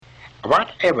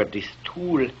Whatever this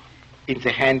tool in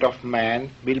the hand of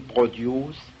man will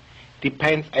produce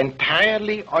depends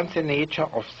entirely on the nature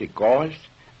of the goals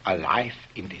alive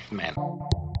in this man.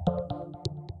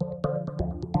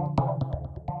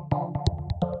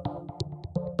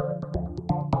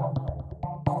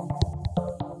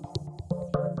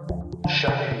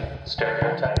 Shunning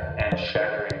stereotype and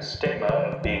shattering stigma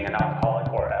of being an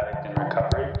alcoholic or addict in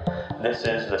recovery, this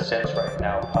is the Since Right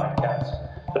Now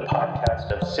podcast, the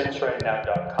podcast of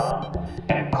SinceRightNow.com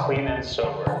and Clean and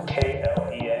Sober,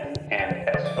 KLEN and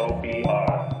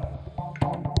SOBR.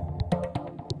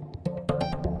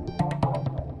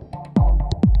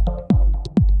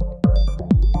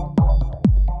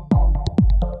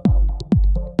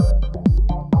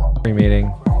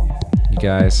 Meeting, you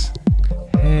guys.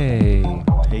 Hey,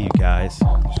 you guys.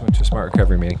 just went to a smart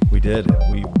recovery meeting. We did.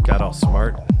 We got all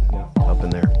smart up in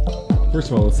there. First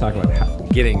of all, let's talk about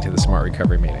getting to the smart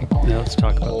recovery meeting. Yeah, let's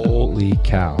talk about that. Holy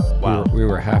cow! Wow. we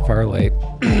were a half hour late,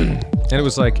 and it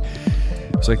was like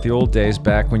the old days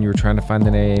back when you were trying to find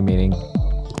an AA meeting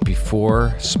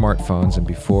before smartphones and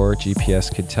before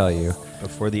GPS could tell you.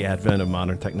 Before the advent of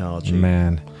modern technology.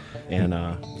 Man, And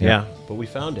Yeah. but we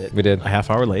found it. We did. A half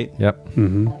hour late. yep. We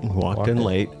walked in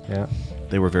late. Yeah.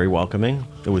 They were very welcoming.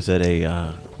 It was at a,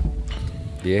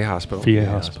 VA hospital. VA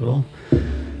hospital.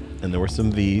 and there were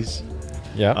some V's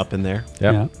Yeah. up in there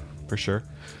Yep. Yeah. for sure.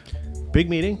 Big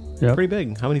meeting. Yep. Pretty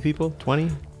big. How many people? 20?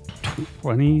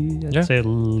 20, I'd Yeah. say at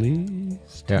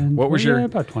least. Yeah. 10, What was 20, your? yeah,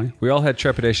 about 20. We all had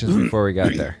trepidations before we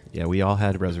got there. Yeah, we all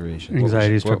had reservations.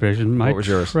 Anxieties, what- trepidation. My what was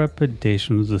yours?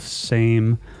 trepidation was the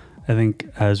same, I think,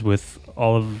 as with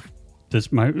all of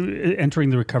this. My entering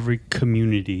the recovery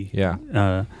community.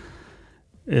 Yeah.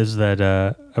 Is that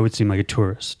I would seem like a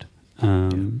tourist.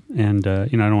 And I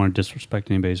don't want to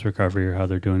disrespect anybody's recovery or how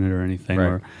they're doing it or anything, Right.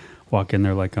 or walk in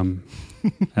there like I'm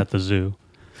at the zoo.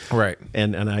 Right.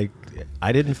 And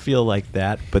I didn't feel like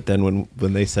that, but then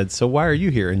when they said, "So why are you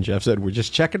here?" and Jeff said, "We're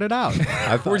just checking it out."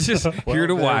 I thought, We're just here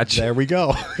to watch. There we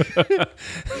go.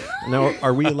 Now,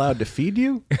 are we allowed to feed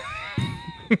you?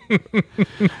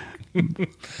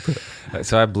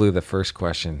 So I blew the first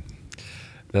question.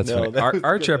 That's No, funny. that was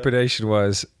Our good. trepidation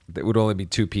was that it would only be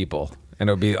two people, and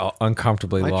it would be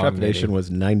uncomfortably My long. trepidation meeting. was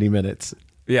 90 minutes.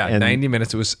 Yeah, and- 90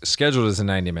 minutes. It was scheduled as a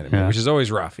 90-minute meeting, Yeah. which is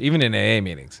always rough, even in AA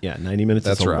meetings. Yeah, 90 minutes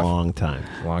That's is a rough. long time.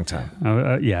 A long time,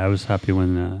 I was happy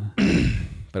when.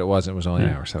 but it wasn't. It was only an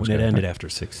hour. So that was When it good. ended after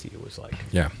 60, it was like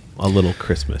Yeah. a little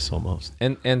Christmas almost.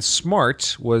 And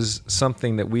SMART was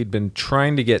something that we'd been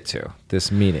trying to get to,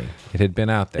 this meeting. It had been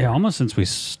out there. Yeah, almost since we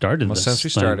started. Almost this since we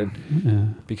thing. started.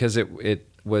 Yeah. Because it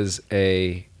was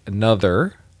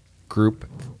another group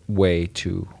way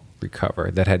to recover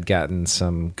that had gotten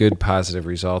some good positive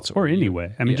results. Or any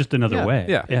way. I mean, Yeah. just another Yeah. way.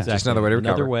 Yeah. Just another way to recover.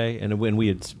 Another way, and when we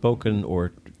had spoken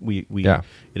or we Yeah.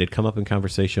 it had come up in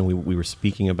conversation, we were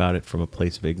speaking about it from a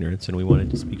place of ignorance, and we wanted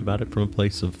to speak about it from a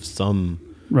place of some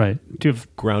Right. To have,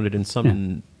 grounded in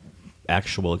some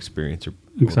actual experience or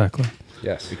exactly.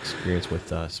 Yes. experience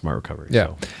with smart recovery. Yeah.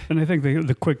 So, And I think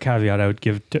the quick caveat I would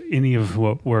give to any of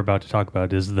what we're about to talk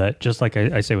about is that just like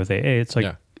I say with AA, it's like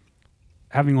Yeah.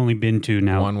 having only been to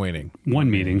now One meeting.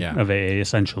 one meeting Yeah. of AA,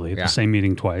 essentially, Yeah. the same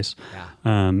meeting twice,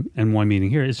 and one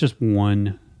meeting here. It's just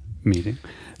one meeting.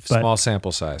 But Small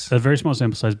sample size. a very small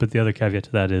sample size, but the other caveat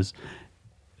to that is,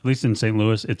 at least in St.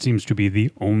 Louis, it seems to be the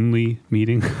only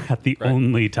meeting at the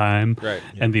only time Right.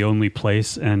 and the only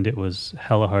place, and it was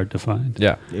hella hard to find.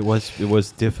 Yeah. it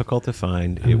was difficult to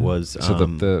find. It was So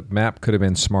the map could have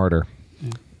been smarter.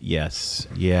 yes,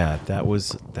 yeah, that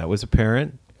was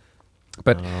apparent.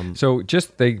 But so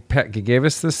just they gave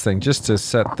us this thing just to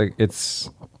set it's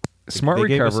smart They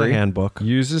gave us a recovery handbook.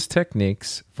 uses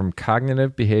techniques from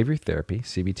cognitive behavior therapy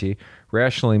 (CBT),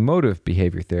 rational emotive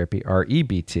behavior therapy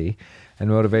 (REBT), and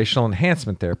motivational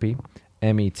enhancement therapy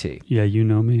 (MET). Yeah, you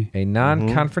know me. A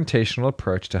non-confrontational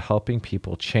approach to helping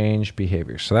people change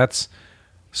behavior. So that's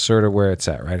sort of where it's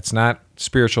at, right? It's not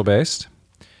spiritual based.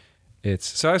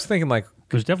 So I was thinking like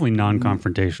It was definitely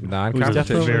non-confrontational. Non-confrontational. It was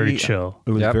Definitely- very chill.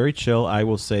 It was Yep. very chill. I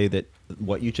will say that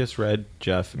what you just read,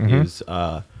 Jeff, Mm-hmm. is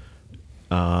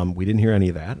we didn't hear any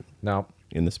of that no.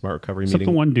 in the smart recovery Except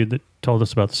meeting. the one dude that told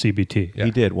us about the CBT. Yeah.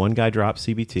 He did. One guy dropped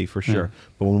CBT for sure.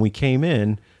 But when we came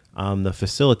in, the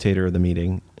facilitator of the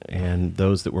meeting and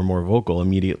those that were more vocal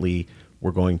immediately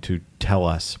were going to tell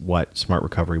us what smart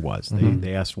recovery was.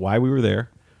 They asked why we were there,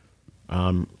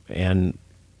 and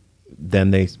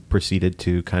then they proceeded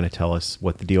to kind of tell us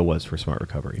what the deal was for smart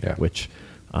recovery, Yeah. which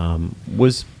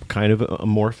was kind of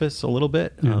amorphous a little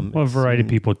bit. Well, a variety of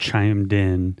people chimed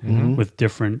in with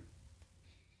different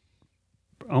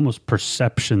almost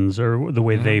perceptions or the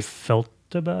way they felt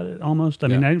about it almost. I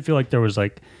mean, I didn't feel like there was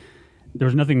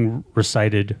nothing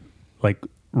recited, like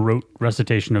rote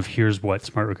recitation of here's what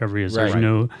smart recovery is. Right.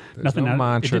 There's There's no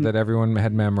mantra that everyone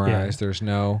had memorized. Yeah. There's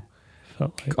no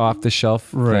felt like, off the shelf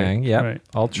thing. Yep. right.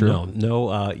 All true.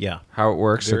 Yeah. How it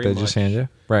works Very that they just much. hand you.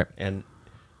 Right. And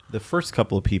the first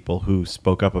couple of people who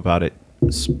spoke up about it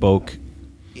spoke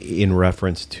in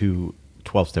reference to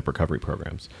 12-step recovery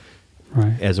programs.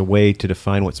 right. As a way to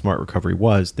define what smart recovery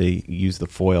was, they used the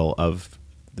foil of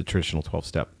the traditional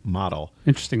 12-step model.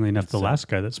 Interestingly enough, the last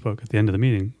guy that spoke at the end of the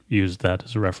meeting used that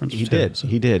as a reference. He too, did. so-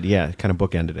 He did. Yeah, kind of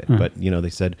bookended it. But, they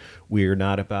said, we're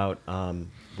not about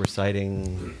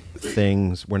reciting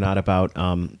things. We're not about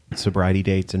sobriety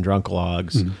dates and drunk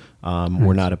logs.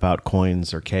 We're not about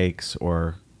coins or cakes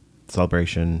or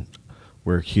celebration.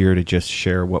 We're here to just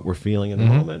share what we're feeling in the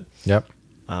moment. Yep.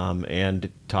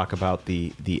 And talk about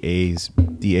the A's,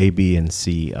 the A, B, and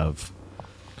C of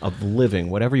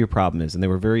living, whatever your problem is. And they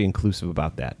were very inclusive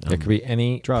about that. It could be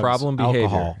any drugs, problem behavior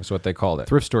alcohol, is what they called it.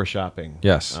 thrift store shopping.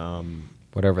 Yes.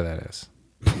 Whatever that is.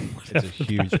 It's a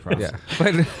huge problem. Yeah.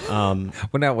 But,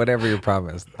 well, now, whatever your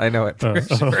problem is. I know it.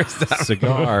 First up.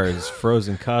 Cigars,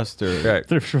 frozen custard. Right.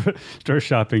 Thrift store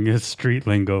shopping is street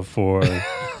lingo for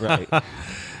Right.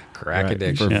 Crack Right.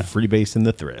 addiction. For Yeah. freebasing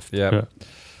the thrift. Yep.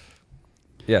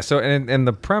 Yeah. So, and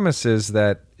the premise is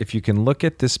that if you can look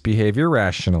at this behavior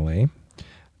rationally,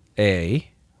 A,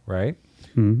 right?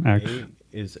 action.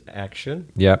 A is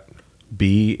action. Yep.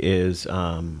 B is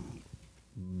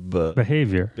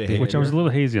Behavior, which I was a little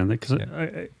hazy on that because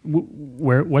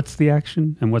what's the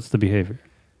action and what's the behavior?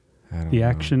 I don't The know.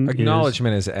 action is-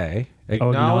 Acknowledgement is A. Acknowledging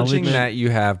acknowledgement. that you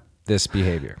have this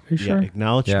behavior. Are you sure? Yeah,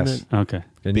 acknowledgement, Yes. Okay.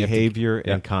 And you have to- behavior,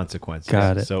 yeah. and consequences.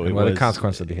 Got it. So And it what are was the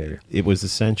consequences of behavior? It was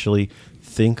essentially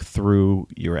think through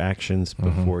your actions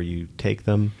before you take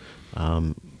them,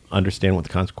 understand what the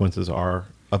consequences are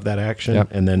of that action, Yep.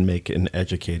 and then make an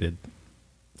educated,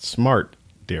 smart,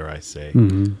 dare I say,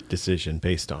 decision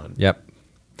based on Yep.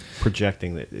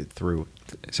 projecting it through.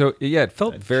 So yeah, it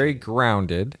felt very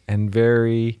grounded and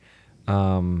very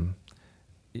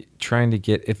trying to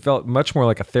get. It felt much more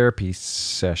like a therapy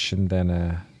session than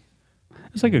a.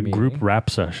 It's like a Meeting. group rap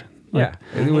session. Yeah,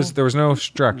 it was. There was no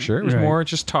structure. It was Right. more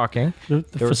just talking. The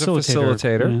There was a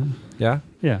facilitator. Yeah.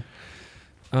 Yeah.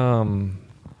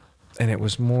 And it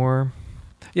was more.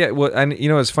 Yeah. Well, and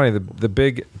it's funny. The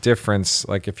big difference,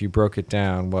 like if you broke it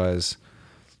down, was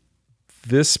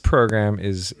this program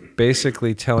is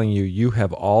basically telling you you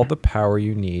have all the power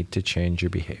you need to change your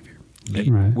behavior.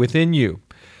 Right. Within you.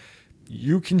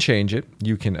 You can change it.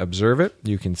 You can observe it.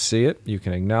 You can see it. You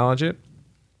can acknowledge it.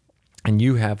 And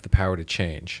you have the power to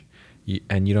change.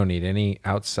 And you don't need any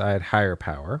outside higher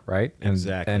power, right?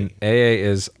 Exactly. And AA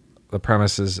is, the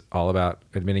premise is all about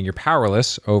admitting you're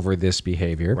powerless over this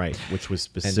behavior. Right, which was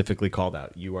specifically called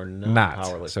out. You are not, Not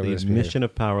powerless. over The this admission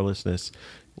of powerlessness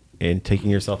and taking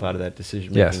yourself out of that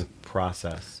decision-making Yes.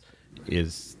 process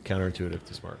is counterintuitive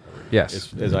to smart recovery.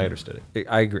 Yes. as I understood it.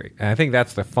 I agree. And I think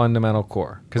that's the fundamental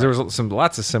core. Because there was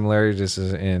lots of similarities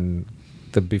in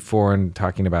the before and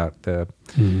talking about the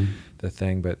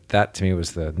thing, but that to me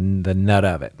was the nut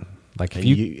of it. Like if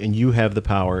And you have the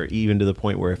power, even to the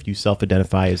point where if you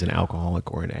self-identify as an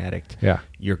alcoholic or an addict, Yeah.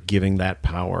 you're giving that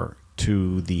power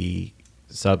to the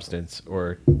substance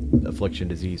or affliction,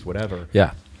 disease, whatever,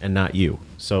 Yeah. and not you.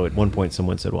 So at one point,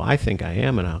 someone said, "Well, I think I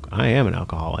am an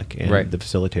alcoholic," and Right. the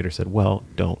facilitator said, "Well,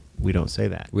 we don't say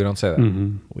that. we don't say that.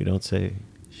 We don't say."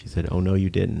 She said, "Oh no, you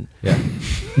didn't." Yeah.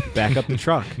 Back up the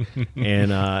truck,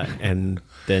 and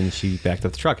then she backed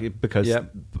up the truck because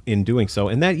Yep. in doing so,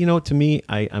 and that to me,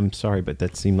 I'm sorry, but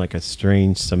that seemed like a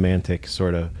strange semantic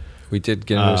sort of We did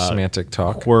get into semantic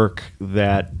talk. quirk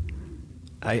that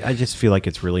I just feel like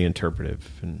it's really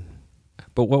interpretive and.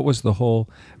 But what was the whole?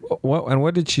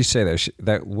 What did she say there?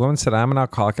 That woman said, "I'm an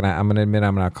alcoholic, and I'm going to admit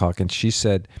I'm an alcoholic." And she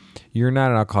said, "You're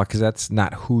not an alcoholic because that's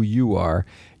not who you are.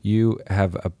 You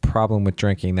have a problem with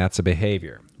drinking. That's a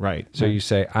behavior." Right. So you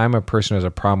say, "I'm a person who has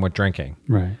a problem with drinking,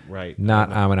 Right. Right.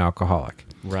 not I'm an alcoholic."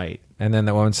 Right. And then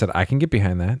the woman said, "I can get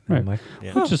behind that." And Right. I'm like,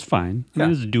 Which is fine. Yeah.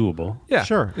 It is doable. "Yeah,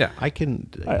 Sure. yeah, I can.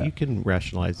 You can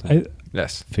rationalize and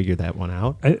yes, figure that one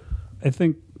out. I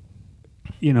think,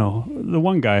 the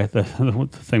one guy, the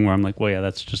thing where I'm like, well, yeah,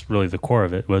 that's just really the core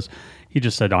of it was he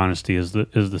just said honesty is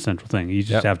the central thing. You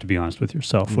just Yep. have to be honest with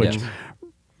yourself, which,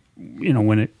 Yes.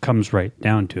 when it comes right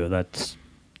down to it, that's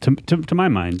to my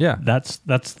mind, Yeah. that's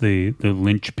the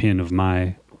linchpin of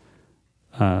my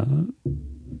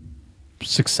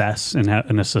success in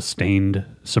a sustained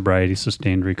sobriety,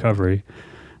 sustained recovery.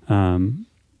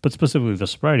 But specifically the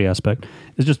sobriety aspect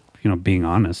is just, being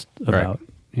honest about,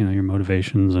 your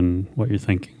motivations and what you're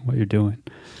thinking, what you're doing.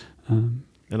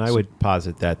 And I would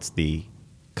posit that's the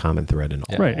common thread in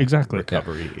all Right, exactly.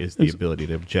 recovery is the ability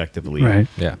to objectively Right.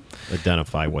 Yeah.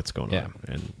 identify what's going Yeah.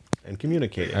 on and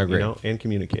communicate it. I agree. And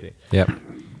communicate it Yep.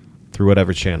 through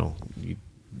whatever channel you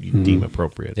deem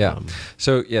appropriate. Yeah.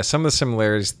 So yeah, some of the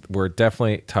similarities we're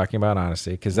definitely talking about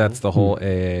honesty because that's the whole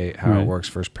AA how it Right. works.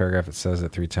 First paragraph it says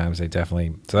it 3 times. They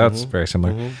definitely that's very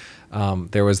similar.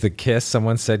 There was the kiss.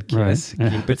 Someone said kiss.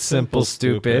 Right. Keep it simple,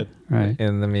 stupid. Right.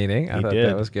 In the meeting, I thought did.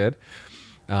 that was good.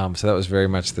 So that was very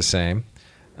much the same.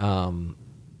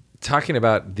 Talking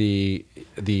about the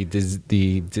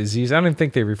disease, I don't even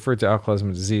think they referred to alcoholism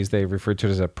as a disease. They referred to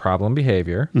it as a problem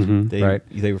behavior.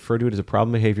 They refer to it as a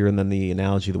problem behavior, and then the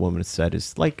analogy the woman has said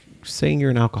is like saying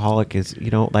you're an alcoholic is,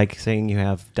 like saying you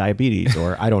have diabetes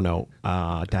or I don't know,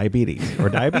 diabetes,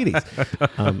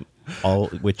 all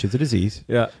which is a disease.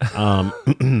 Yeah.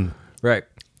 Right.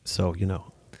 So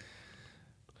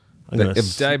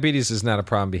If diabetes is not a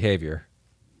problem behavior,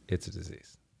 it's a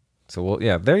disease. So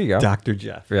there you go. Dr.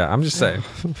 Jeff. Yeah, I'm just saying.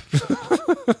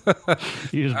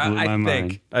 You just blew my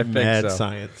mind. I think Mad so.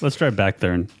 science. Let's drive back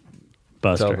there and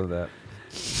bust Tell her. them that.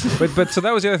 But so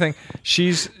that was the other thing.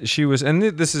 She was, and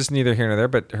this is neither here nor there.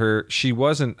 But she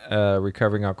wasn't a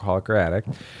recovering alcoholic or addict.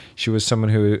 She was someone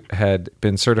who had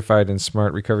been certified in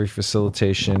smart recovery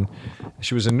facilitation.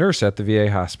 She was a nurse at the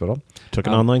VA hospital. Took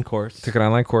an online course. Took an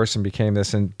online course and became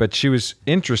this. But she was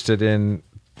interested in.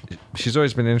 She's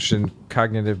always been interested in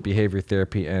cognitive behavior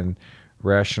therapy and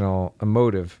rational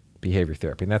emotive behavior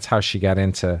therapy, and that's how she got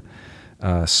into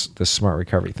the smart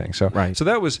recovery thing. So, Right. So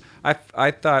that was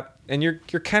I thought, and you're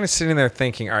kind of sitting there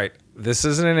thinking, all right, this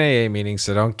isn't an AA meeting,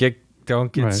 so don't get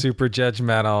Right. super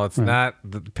judgmental. It's not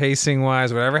the pacing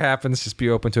wise. Whatever happens, just be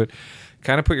open to it.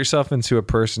 Kind of put yourself into a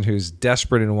person who's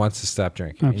desperate and wants to stop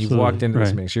drinking. And you've walked into this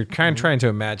Right. meeting, so you're kind of trying to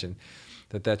imagine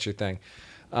that that's your thing.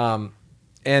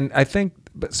 And I think,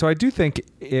 so I do think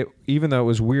it, even though it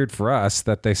was weird for us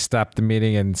that they stopped the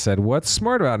meeting and said, what's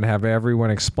smart about it, and have everyone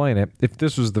explain it. If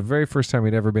this was the very first time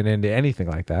we'd ever been into anything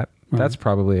like that, that's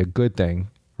probably a good thing,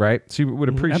 right? So you would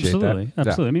appreciate Absolutely. that.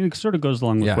 Absolutely. I mean, it sort of goes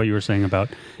along with Yeah. what you were saying about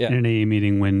Yeah. in an AA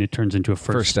meeting when it turns into a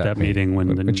first step meeting when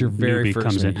the But your very newbie first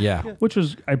comes in. meeting, yeah. Which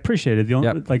was, I appreciated. The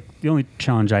only, the only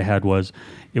challenge I had was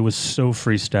it was so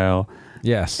freestyle.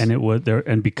 Yes. And it was there,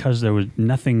 and because there was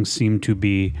nothing seemed to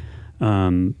be,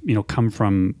 come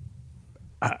from,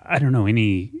 I don't know,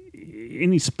 any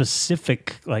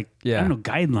specific I don't know,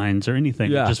 guidelines or anything.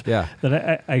 Yeah, Just yeah.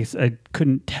 that I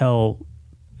couldn't tell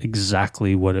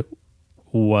exactly what it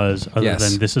was other Yes.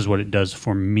 than this is what it does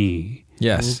for me.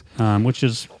 Yes. Which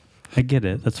is, I get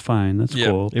it. That's fine. That's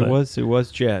cool. It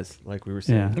was jazz, like we were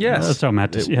saying. Yeah. Yes. That's how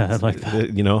Matt just, I like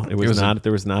that. It was not.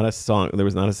 There was not a song. There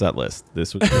was not a set list.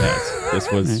 This was jazz. This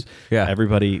was Yeah.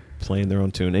 everybody playing their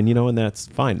own tune, and and that's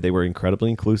fine. They were incredibly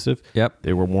inclusive. Yep.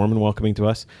 They were warm and welcoming to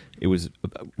us. It was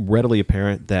readily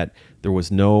apparent that there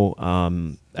was no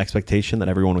expectation that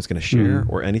everyone was going to share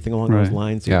or anything along those Right.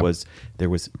 lines. Yeah. There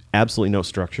was absolutely no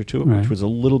structure to it, Right. which was a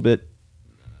little bit,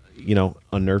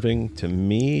 unnerving to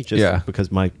me. Just because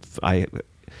when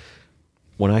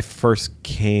I first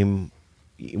entered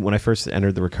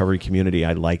the recovery community,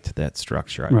 I liked that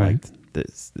structure. I Right. liked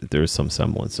this. There was some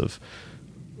semblance of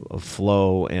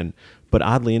flow, but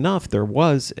oddly enough, there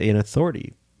was an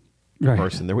authority Right.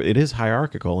 person. It is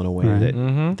hierarchical in a way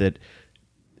Right. that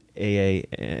AA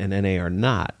and NA are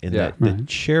not. In Yeah. that the Right.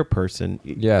 chairperson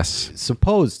Yes. the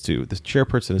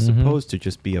chairperson is supposed to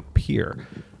just be a peer,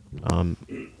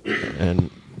 and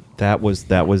that was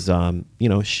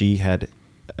she had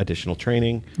additional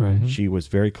training. Right. She was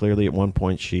very clearly at one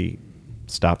point she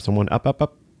stopped someone up. Right. Let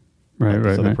this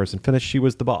Right. other Right. person finished. She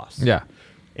was the boss. Yeah.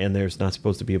 And there's not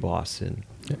supposed to be a boss in.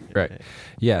 Right.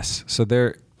 Yes. So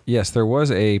there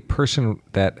was a person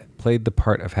that played the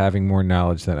part of having more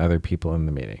knowledge than other people in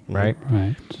the meeting, right?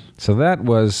 Right. So that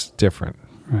was different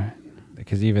Right.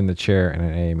 because even the chair in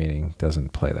an AA meeting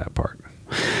doesn't play that part.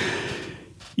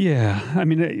 Yeah, I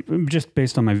mean, just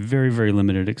based on my very, very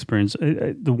limited experience,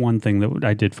 the one thing that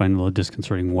I did find a little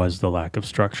disconcerting was the lack of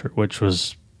structure, which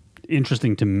was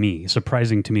interesting to me,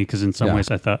 surprising to me, because in some Yeah.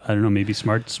 ways I thought, I don't know, maybe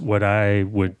smart's what I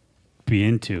would be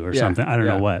into or Yeah, something. I don't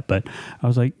yeah. know what, but I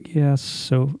was like, yeah,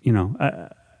 so, I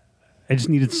just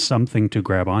needed something to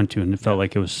grab onto, and it felt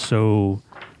like it was so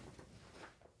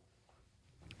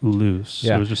loose.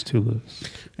 Yeah. It was just too loose.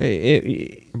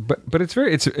 But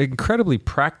it's incredibly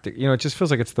practical. It just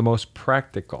feels like it's the most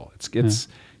practical. It's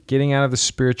getting out of the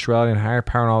spirituality and higher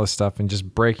power and all this stuff and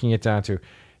just breaking it down to,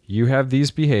 you have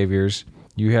these behaviors,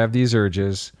 you have these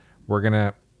urges, we're going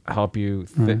to help you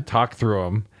talk through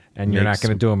them and you're not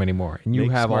going to do them anymore, and you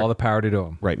make have smart- all the power to do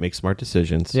them. Right, make smart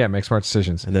decisions. Yeah, make smart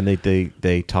decisions. And then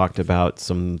they talked about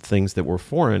some things that were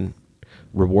foreign.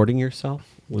 Rewarding yourself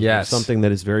was Yes. something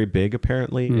that is very big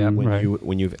apparently.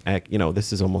 When you've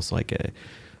this is almost like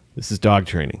this is dog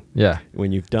training. Yeah.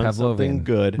 When you've done Pavlovian. something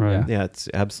good, Right. yeah, it's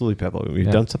absolutely Pavlovian. When you've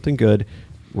Yeah. done something good,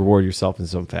 reward yourself in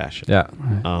some fashion. Yeah.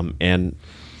 And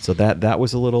so that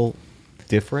was a little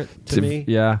different to me.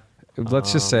 Yeah.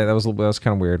 Let's just say that was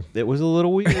kind of weird. It was a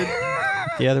little weird.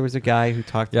 Yeah, there was a guy who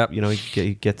talked. Yep.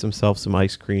 He gets himself some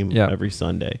ice cream Yep. every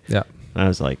Sunday. Yeah. And I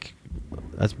was like,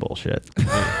 that's bullshit.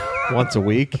 Once a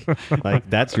week, like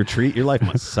that's your treat. Your life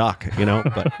must suck,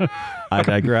 But I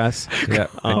digress. Yeah.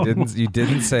 You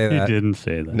didn't say He that. didn't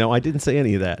say that. No, I didn't say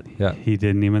any of that. Yeah. He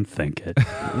didn't even think it.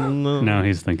 No, No,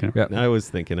 he's thinking it. Yeah. I was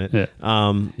thinking it. Yeah.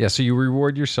 Yeah. So you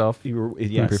reward yourself.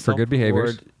 For good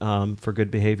behaviors. For good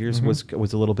behaviors was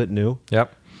a little bit new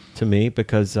Yep. to me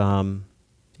because,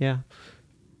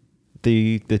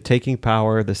 the taking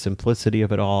power, the simplicity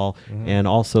of it all, and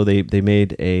also they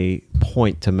made a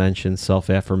point to mention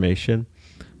self-affirmation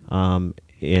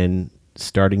in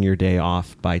starting your day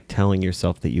off by telling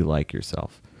yourself that you like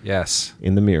yourself Yes.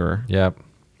 in the mirror. Yep.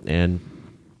 And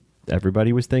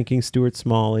everybody was thinking Stuart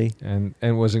Smalley. And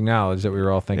was acknowledged that we were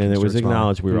all thinking. And it was Stuart Smalley.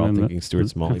 acknowledged we were all And thinking Stuart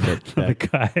Smalley. But The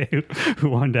guy who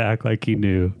wanted to act like he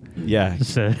knew yeah,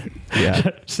 said, Yeah.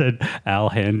 said Al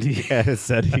Handy. he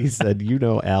said,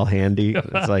 Al Handy.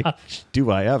 It's like, do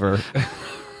I ever?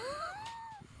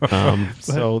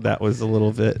 So that was a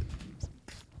little bit,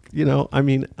 I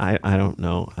mean, I don't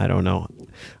know.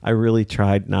 I really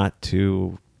tried not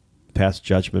to pass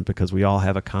judgment because we all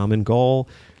have a common goal.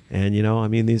 And, I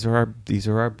mean, these are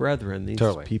our brethren, these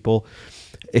Totally. people,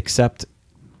 except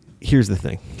here's the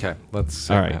thing. Okay. Let's.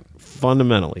 All right.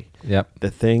 Fundamentally, Yep. the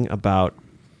thing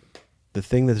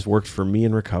that has worked for me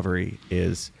in recovery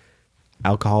is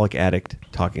alcoholic addict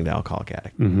talking to alcoholic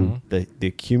addict.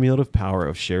 The cumulative power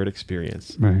of shared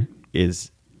experience Right.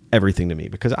 is everything to me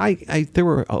because there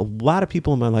were a lot of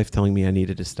people in my life telling me I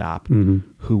needed to stop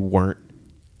who weren't,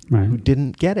 Right. who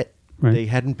didn't get it. Right. They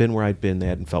hadn't been where I'd been. They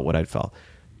hadn't felt what I'd felt.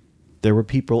 There were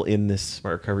people in this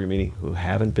Smart Recovery meeting who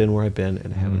haven't been where I've been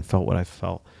and haven't felt what I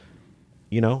felt.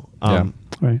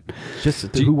 Right.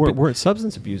 Just you- who but- weren't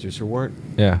substance abusers, who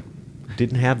Yeah.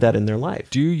 didn't have that in their life.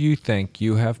 Do you think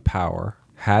you have power?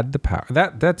 Had the power?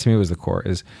 That to me was the core.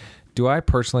 Is do I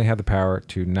personally have the power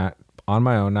to not on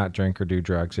my own not drink or do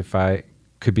drugs if I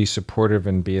could be supportive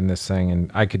and be in this thing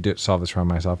and I could solve this for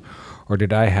myself, or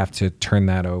did I have to turn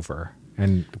that over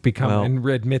and and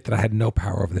admit that I had no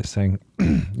power over this thing?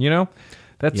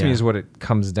 That to me Yeah. is what it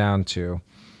comes down to.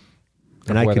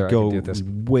 And I whether could go do this.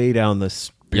 way down the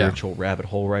spiritual rabbit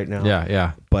hole right now.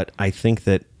 Yeah. But I think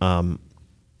that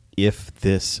if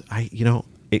this,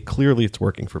 it's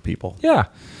working for people. Yeah.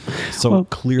 So Well,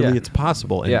 clearly yeah. it's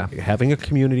possible. And Yeah. having a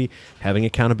community, having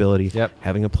accountability, Yep.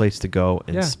 having a place to go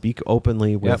and Yeah. speak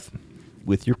openly with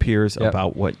your peers Yep.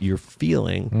 about what you're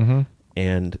feeling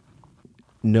and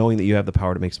knowing that you have the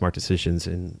power to make smart decisions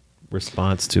in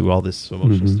response to all this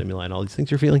emotional stimuli and all these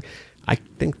things you're feeling. I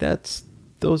think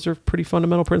those are pretty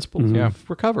fundamental principles Yeah. of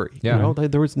recovery. Yeah.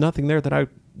 There was nothing there that I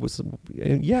was,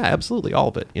 absolutely all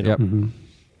of it. Yep.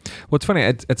 Well, it's funny.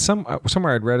 At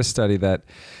somewhere I'd read a study that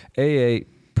AA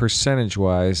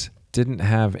percentage-wise didn't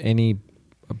have any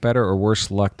better or worse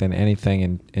luck than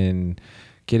anything in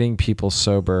getting people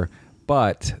sober,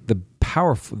 but the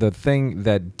thing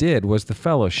that did was the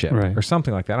fellowship Right. or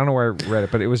something like that. I don't know where I read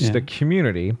it, but it was Yeah. the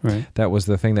community Right. that was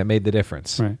the thing that made the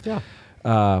difference. Right. Yeah.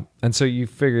 And so you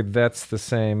figured that's the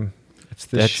same. It's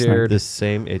the That's shared. the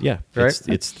same. Right?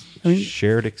 It's I mean-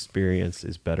 shared experience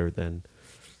is better than,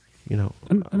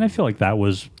 And I feel like that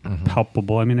was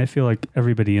palpable. I mean, I feel like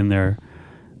everybody in there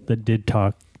that did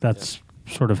talk, that's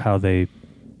sort of how they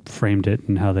framed it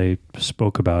and how they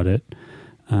spoke about it.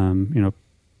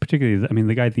 Particularly, I mean,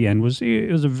 the guy at the end was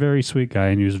a very sweet guy,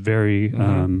 and he was very,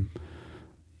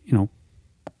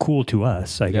 cool to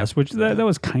us, I guess, which that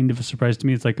was kind of a surprise to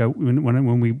me. It's like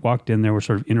when we walked in there, we're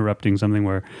sort of interrupting something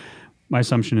where my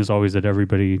assumption is always that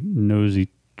everybody knows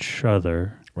each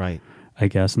other. right. I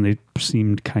guess, and they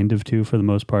seemed kind of to for the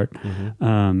most part.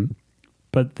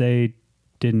 But they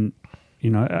didn't,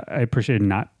 I appreciated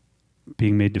not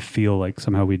being made to feel like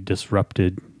somehow we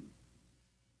disrupted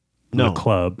the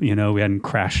club. We hadn't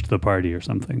crashed the party or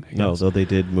something. I No, guess. though they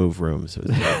did move rooms.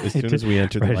 As soon as we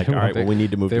entered, they're Right. like, all right, well, we need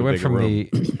to move They to a went bigger from room.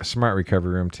 the Smart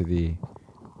Recovery room to the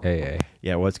AA.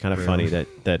 Yeah, well, it's kind of funny that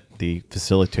the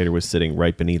facilitator was sitting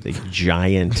right beneath a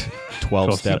giant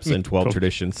 12 steps and 12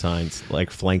 tradition signs, like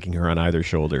flanking her on either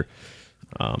shoulder.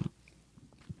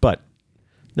 But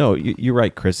No, you're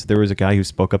right, Chris. There was a guy who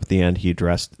spoke up at the end. He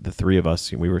addressed the three of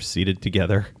us. We were seated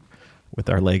together with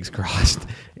our legs crossed.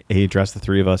 He addressed the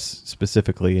three of us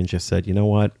specifically and just said, you know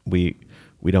what? We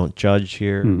don't judge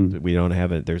here. Mm-hmm. We don't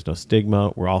have it. There's no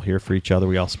stigma. We're all here for each other.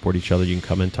 We all support each other. You can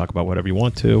come in and talk about whatever you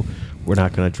want to. We're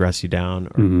not going to dress you down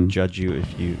or Mm-hmm. judge you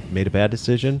if you made a bad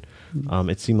decision.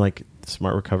 It seemed like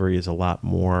Smart Recovery is a lot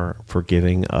more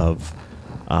forgiving of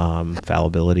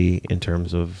fallibility in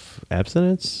terms of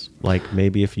abstinence. Like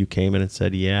maybe if you came in and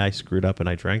said, yeah, I screwed up and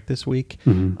I drank this week,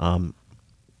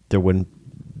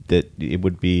 it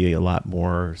would be a lot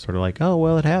more sort of like, oh,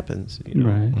 well, it happens. You know,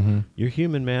 Right. You're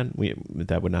human, man.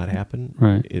 That would not happen.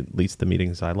 Right. At least the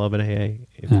meetings I love in AA.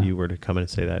 If Yeah. you were to come in and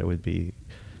say that, it would be,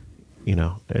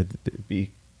 it'd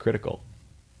be critical,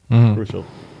 crucial.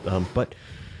 But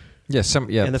Yeah,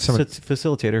 and the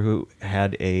facilitator who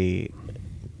had a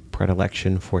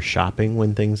predilection for shopping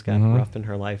when things got rough in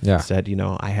her life said,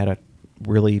 I had a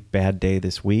really bad day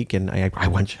this week and I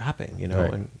went shopping,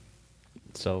 Right. and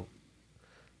so.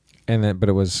 but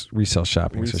it was resale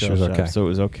shopping, so she was okay. So it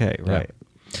was okay, right?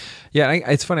 Yeah,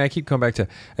 it's funny. I keep coming back to,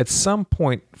 at some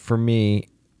point for me,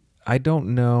 I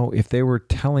don't know if they were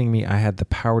telling me I had the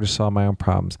power to solve my own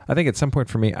problems. I think at some point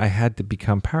for me, I had to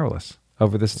become powerless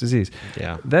over this disease.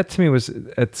 Yeah. That to me was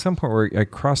at some point where I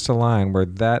crossed a line where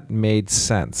that made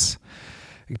sense,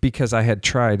 because I had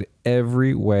tried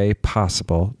every way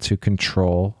possible to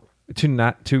control,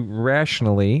 to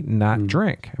rationally not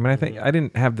drink. I mean, I think I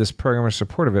didn't have this program or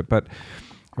support of it, but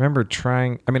I remember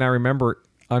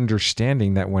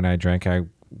understanding that when I drank, I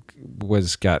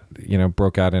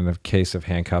broke out in a case of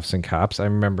handcuffs and cops. I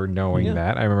remember knowing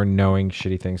that. I remember knowing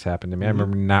shitty things happened to me. I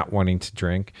remember not wanting to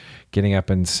drink, getting up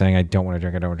and saying, I don't want to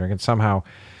drink, and somehow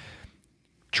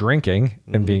drinking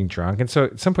and being drunk. And so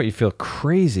at some point you feel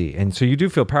crazy. And so you do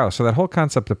feel powerless. So that whole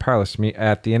concept of powerless to me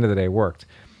at the end of the day worked.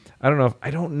 I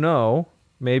don't know.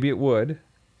 Maybe it would,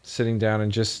 sitting down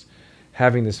and just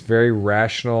having this very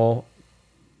rational,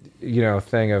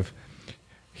 thing of,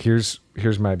 here's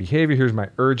my behavior, here's my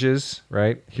urges,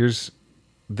 right? Here's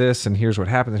this, and here's what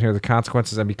happens, and here are the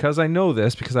consequences. And because I know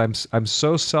this, because I'm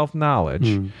so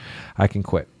self-knowledge, I can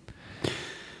quit.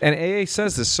 And AA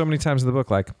says this so many times in the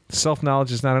book, like,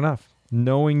 self-knowledge is not enough.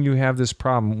 Knowing you have this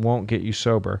problem won't get you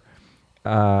sober.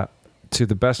 To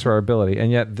the best of our ability.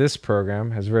 And yet this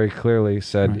program has very clearly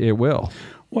said it will.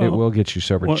 It will get you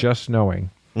sober, just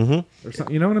knowing.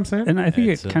 Mm-hmm. You know what I'm saying? And I think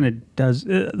it kind of does.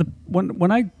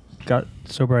 When I got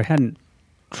sober, I hadn't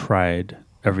tried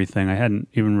everything. I hadn't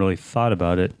even really thought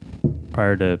about it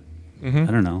prior to, I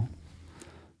don't know,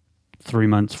 3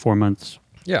 months, 4 months,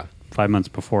 5 months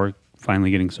before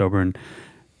finally getting sober. And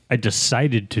I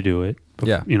decided to do it,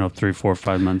 3, 4,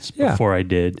 5 months before I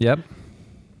did. Yep.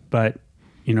 But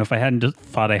if I hadn't just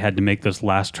thought I had to make this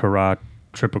last hurrah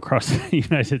trip across the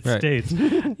United States,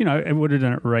 I would have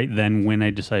done it right then when I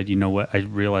decided, you know what, I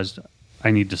realized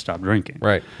I need to stop drinking.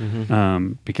 Right.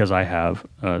 Because I have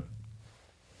a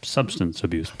substance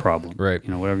abuse problem. Right.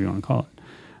 Whatever you want to call it.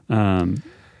 I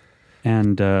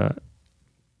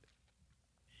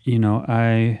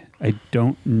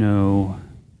don't know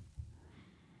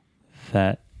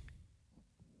that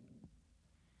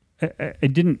I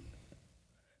didn't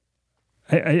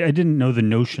know the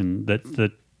notion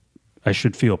that I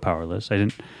should feel powerless. I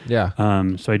didn't. Yeah.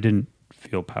 So I didn't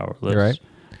feel powerless. Right.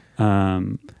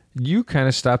 You kind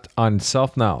of stopped on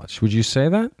self-knowledge. Would you say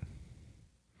that?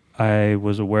 I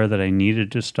was aware that I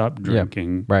needed to stop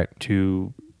drinking. Right.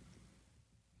 To,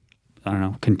 I don't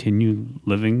know, continue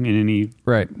living in any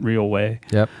real way.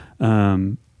 Yep.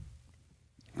 And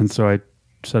so I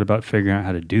set about figuring out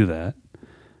how to do that.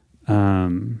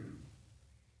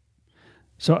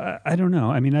 So I don't know.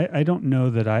 I mean, I don't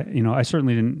know that I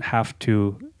certainly didn't have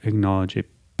to acknowledge a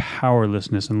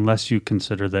powerlessness unless you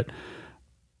consider that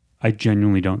I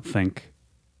genuinely don't think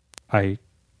I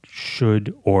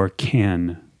should or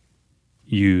can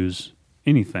use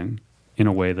anything in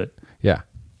a way that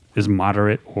is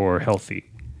moderate or healthy.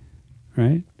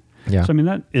 Right? Yeah. So I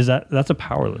mean, that's a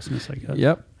powerlessness, I guess.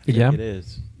 Yep. It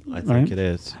is. I think it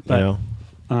is. But,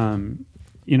 and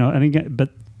again, but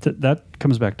that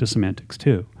comes back to semantics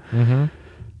too.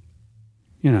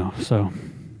 So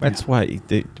that's why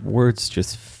the words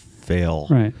just fail,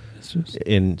 right?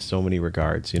 In so many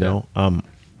regards, you know.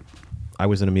 I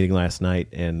was in a meeting last night,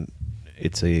 and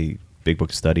it's a big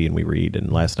book study, and we read.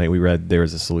 And last night we read "There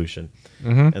Is a Solution,"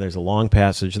 and there's a long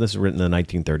passage. And this is written in the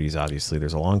 1930s. Obviously,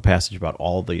 there's a long passage about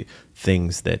all the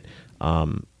things that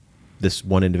this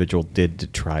one individual did to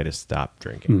try to stop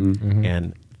drinking,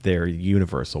 and they're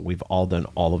universal. We've all done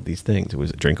all of these things. It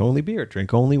was drink only beer,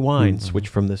 drink only wine, switch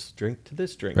from this drink to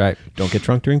this drink. Right. Don't get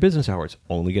drunk during business hours.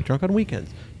 Only get drunk on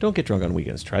weekends. Don't get drunk on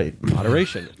weekends. Try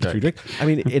moderation. If you drink. I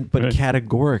mean, but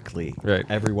categorically, Right.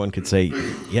 everyone could say,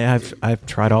 yeah, I've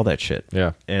tried all that shit.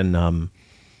 Yeah. And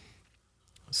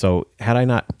so had I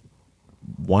not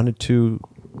wanted to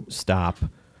stop,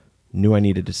 knew I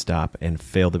needed to stop, and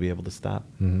failed to be able to stop,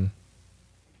 you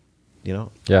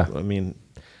know? Yeah. I mean,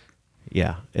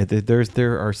 yeah.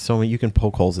 There are so many, you can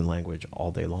poke holes in language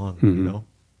all day long, you know?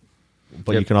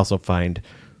 But you can also find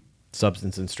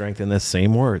substance and strength in the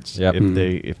same words. Yep.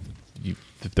 If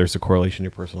there's a correlation to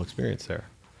your personal experience there.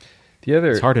 The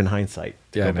other, It's hard in hindsight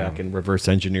to Yeah, go I know. back and reverse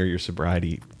engineer your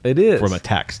sobriety It is from a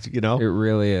text, you know? It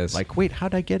really is. Like, wait,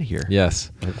 how'd I get here?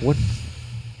 yes, Like, what?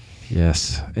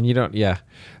 yes, and you don't. Yeah,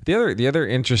 the other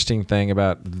interesting thing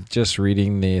about just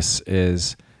reading this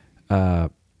is, the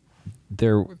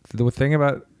thing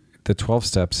about the 12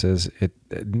 steps is it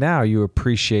now you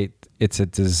appreciate it's a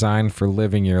design for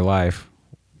living your life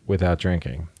without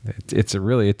drinking.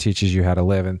 It teaches you how to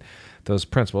live, and those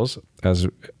principles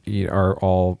are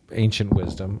all ancient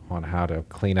wisdom on how to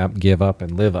clean up, give up,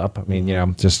 and live up. I mean,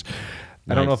 just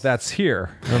I don't know if that's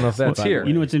here. I don't know if that's here.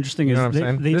 You know what's interesting You is know what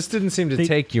I'm saying? This didn't seem to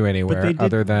take you anywhere they did-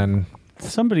 other than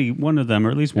somebody, one of them,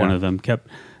 or at least one Yeah. of them,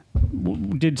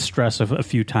 did stress a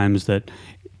few times that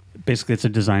basically it's a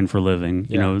design for living.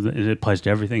 You Yeah. know, it applies to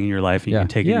everything in your life. You Yeah. can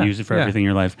take it Yeah. and use it for Yeah. everything in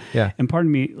your life. Yeah. And part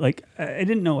of me, like, I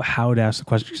didn't know how to ask the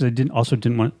question because I didn't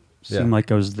want to seem Yeah.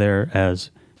 like I was there as,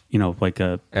 you know, like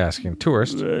a asking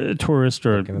tourists. tourist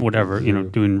or in a whatever, you know, zoo.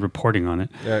 doing reporting on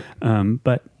it. Yeah.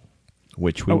 But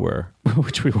Which we were.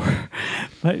 which we were,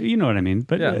 but you know what I mean.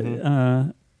 But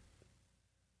Yeah.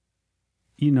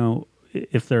 you know,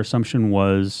 if their assumption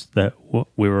was that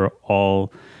we were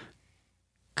all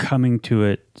coming to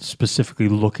it specifically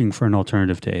looking for an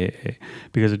alternative to AA,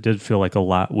 because it did feel like a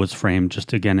lot was framed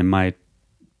just again in my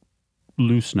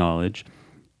loose knowledge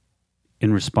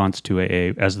in response to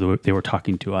AA as they were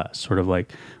talking to us, sort of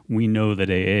like, we know that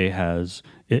AA has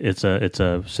it's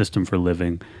a system for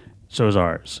living. So is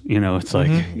ours, you know. It's like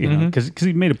you know, because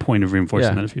he made a point of reinforcing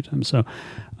Yeah. that a few times. So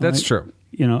That's true.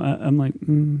 You know, I'm like,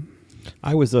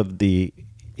 I was of the.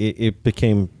 It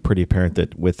became pretty apparent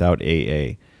that without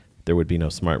AA, there would be no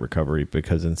smart recovery,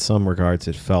 because in some regards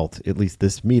it felt, at least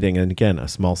this meeting, and again, a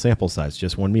small sample size,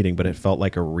 just one meeting, but it felt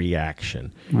like a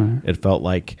reaction. Right. It felt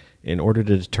like in order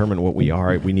to determine what we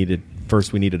are, we needed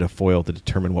a foil to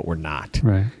determine what we're not.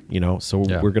 Right. You know, so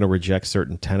Yeah. we're going to reject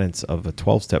certain tenets of a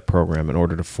 12-step program in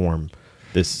order to form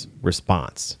this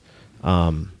response.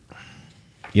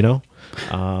 You know?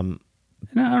 and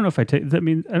I don't know if I take. I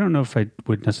mean, I don't know if I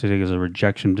would necessarily take it as a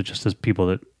rejection, but just as people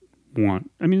that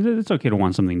want. I mean, it's okay to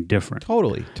want something different.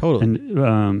 Totally.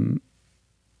 And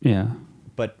yeah.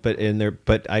 But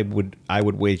I would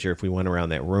wager, if we went around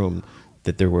that room,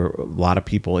 that there were a lot of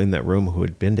people in that room who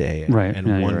had been to AA, Right. and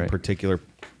Yeah, you're one right. particular,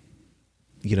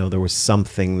 you know, there was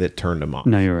something that turned them off.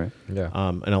 No, you're right. Yeah.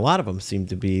 And a lot of them seemed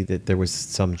to be that there was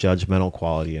some judgmental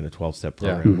quality in a 12-step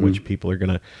Yeah. program, in which people are going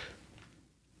to,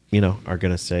 you know, are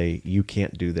going to say, you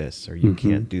can't do this or you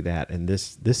can't do that. And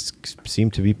this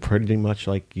seemed to be pretty much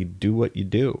like, you do what you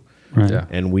do. Right. Yeah.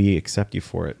 And we accept you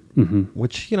for it,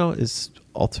 which, you know, is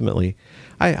ultimately,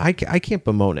 I can't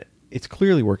bemoan it. It's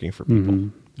clearly working for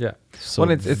people. Yeah. So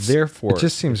it's therefore, it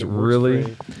just seems if it works really.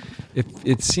 for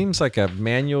It seems like a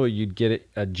manual you'd get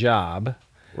a job.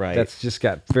 Right. That's just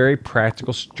got very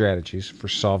practical strategies for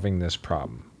solving this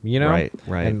problem. You know. Right.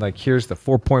 And like, here's the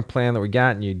 4-point plan that we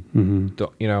got, and you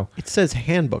don't, you know. it says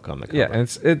handbook on the cover. Yeah,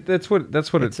 and that's what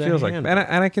It's it a feels like, and handbook.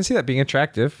 I can see that being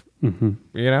attractive. You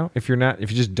know, if you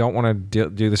just don't want to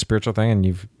do the spiritual thing, and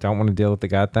you don't want to deal with the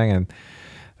God thing, and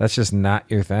that's just not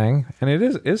your thing, and it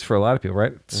is for a lot of people,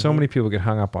 right? So many people get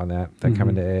hung up on that come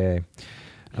into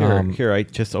AA. Here, I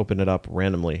just opened it up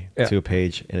randomly Yeah. to a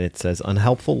page, and it says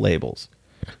unhelpful labels.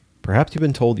 Perhaps you've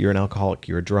been told you're an alcoholic,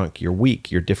 you're a drunk, you're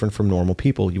weak, you're different from normal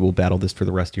people. You will battle this for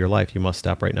the rest of your life. You must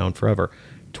stop right now and forever.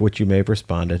 To which you may have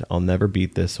responded, I'll never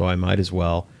beat this, so I might as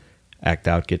well act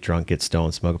out, get drunk, get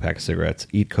stoned, smoke a pack of cigarettes,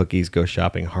 eat cookies, go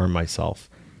shopping, harm myself,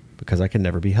 because I can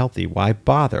never be healthy. Why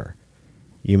bother?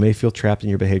 You may feel trapped in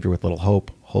your behavior with little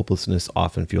hope. Hopelessness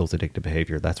often fuels addictive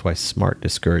behavior. That's why SMART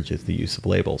discourages the use of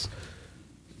labels.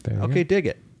 There you Okay, go. dig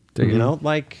it. Dig you it. know,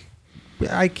 like,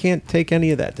 I can't take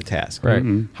any of that to task. Right.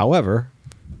 However,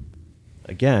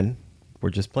 again, we're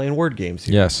just playing word games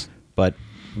here. Yes. But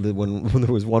when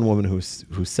there was one woman who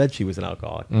said she was an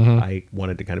alcoholic, I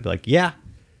wanted to kind of be like, yeah,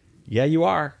 you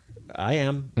are. I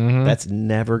am. That's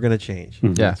never going to change.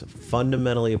 Yeah. It's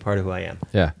fundamentally a part of who I am.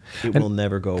 Yeah. It will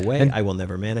never go away. I will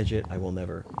never manage it. I will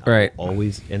never, Right. I will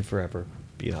always and forever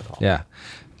be an alcoholic. Yeah.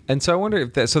 And so I wonder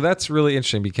if so that's really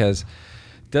interesting because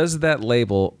does that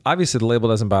label, obviously the label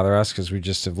doesn't bother us because we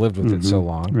just have lived with it so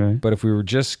long. Right. But if we were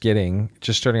just starting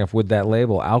off with that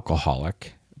label,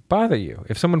 alcoholic, bother you?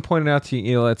 If someone pointed out to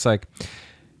you, it's like,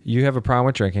 you have a problem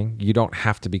with drinking, you don't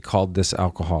have to be called this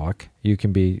alcoholic. You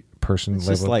can be person It's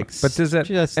labeled. just like, but does that,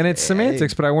 and it's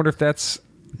semantics, but I wonder if that's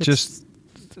just,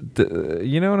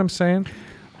 you know what I'm saying?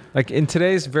 Like in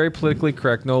today's very politically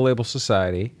correct, no label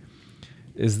society,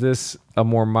 is this a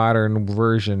more modern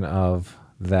version of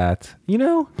that? You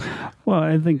know? Well,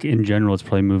 I think in general, it's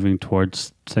probably moving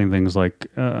towards saying things like,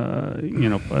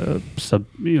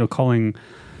 calling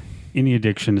any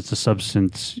addiction, it's a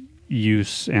substance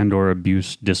use and or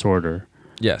abuse disorder.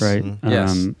 Yes. Right.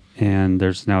 Yes. And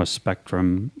there's now a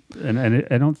spectrum, and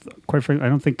I don't, quite frankly, I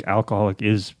don't think alcoholic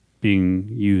is being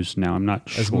used now. I'm not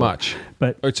sure as much,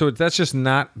 but so that's just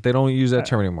not. They don't use that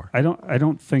term anymore. I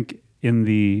don't think in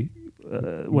the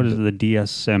what is it, the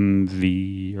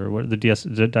DSMV or what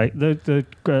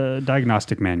the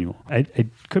diagnostic manual. I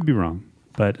could be wrong,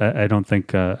 but I don't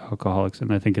think alcoholics,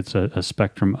 and I think it's a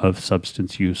spectrum of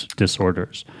substance use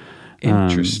disorders.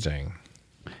 Interesting.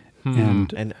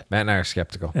 And Matt and I are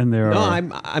skeptical. and there No, are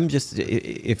I'm just,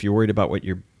 if you're worried about what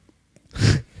you're,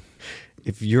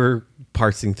 if you're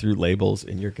parsing through labels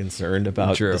and you're concerned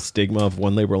about True. the stigma of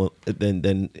one label,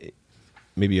 then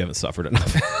maybe you haven't suffered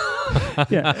enough.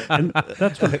 yeah, and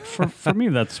that's what, for me,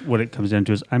 that's what it comes down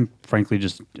to. Is I'm frankly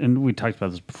just, and we talked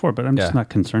about this before, but I'm just Yeah. not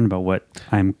concerned about what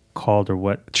I'm called or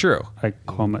what True. I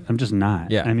call my. I'm just not.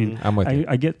 Yeah, I mean, I'm with you.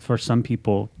 I get for some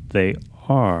people they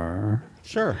are,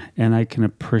 Sure. and I can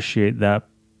appreciate that.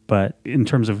 But in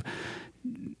terms of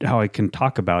how I can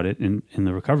talk about it in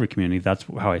the recovery community, that's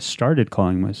how I started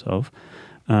calling myself.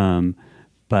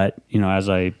 But as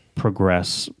I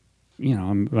progress,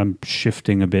 I'm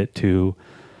shifting a bit to,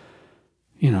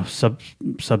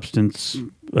 substance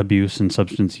abuse and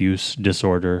substance use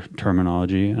disorder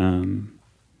terminology.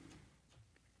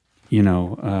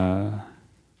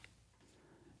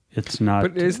 It's not.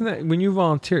 But isn't that when you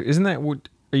volunteer? Isn't that what?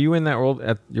 Are you in that world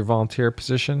at your volunteer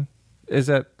position? Is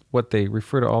that what they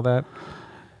refer to all that?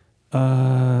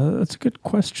 That's a good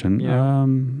question. Yeah.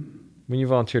 When you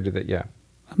volunteer, do that? Yeah.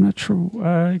 I'm not sure.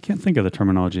 I can't think of the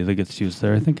terminology that gets used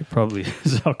there. I think it probably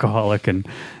is alcoholic and,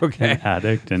 Okay. and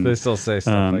addict, and They still say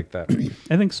stuff like that.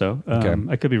 I think so. Okay.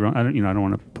 I could be wrong. I don't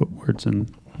want to put words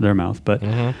in their mouth, but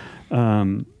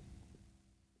Mm-hmm.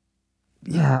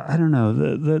 yeah, I don't know.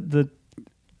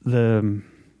 The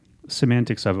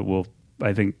semantics of it will,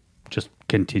 I think, just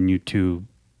continue to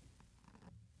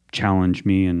challenge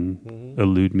me and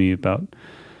elude me about,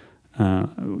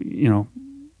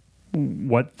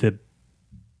 what the,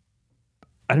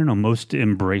 I don't know, most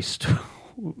embraced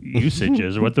usage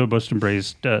is, or what the most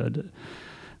embraced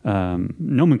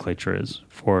nomenclature is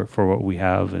for what we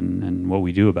have and what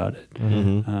we do about it.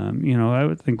 I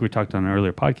would think we talked on an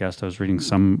earlier podcast. I was reading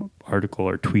some article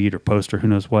or tweet or post or who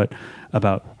knows what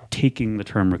about taking the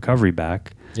term recovery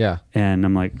back. Yeah. And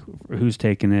I'm like, who's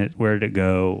taking it? Where did it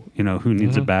go? Who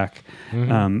needs it back?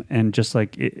 And just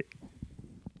like it,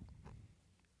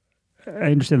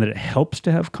 I understand that it helps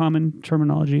to have common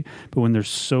terminology, but when there's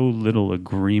so little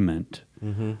agreement,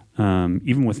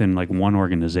 even within like one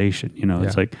organization,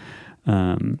 it's like,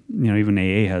 even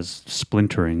AA has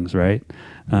splinterings, right?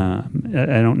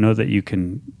 I don't know that you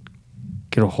can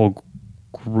get a whole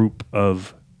group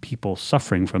of people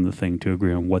suffering from the thing to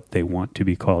agree on what they want to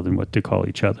be called and what to call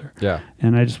each other. Yeah.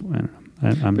 And I don't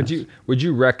know. But would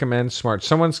you recommend Smart?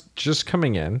 Someone's just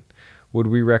coming in. Would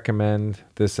we recommend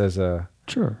this as a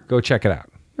Sure. go check it out?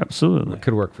 Absolutely. It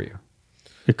could work for you.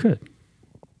 It could.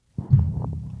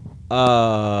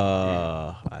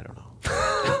 I don't know.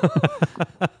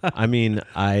 I mean,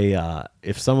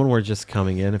 if someone were just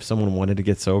coming in, if someone wanted to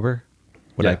get sober,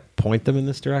 would I point them in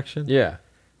this direction? Yeah.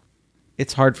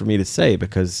 It's hard for me to say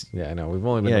because Yeah, I know. We've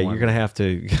only been to one. you're gonna have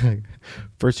to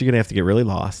first you're gonna have to get really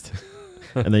lost,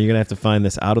 and then you're gonna have to find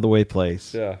this out of the way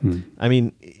place. Yeah. I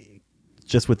mean,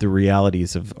 just with the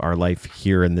realities of our life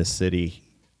here in this city,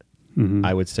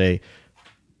 I would say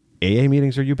AA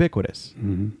meetings are ubiquitous.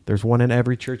 There's one in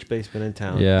every church basement in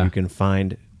town. Yeah. You can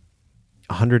find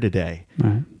 100 a day.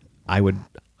 Right. I would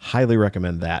highly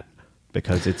recommend that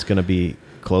because it's going to be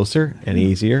closer and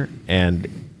easier, and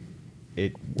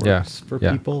it works for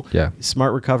people. Yeah.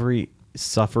 Smart Recovery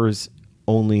suffers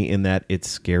only in that its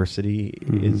scarcity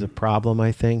is a problem,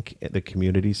 I think. The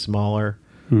community's smaller.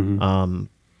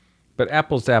 But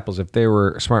apples to apples, if they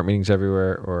were smart meetings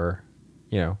everywhere, or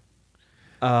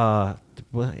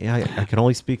Well, yeah, I can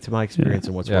only speak to my experience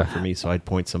and what's worked for me, so I'd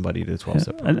point somebody to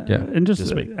 12-step program. And just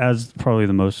as probably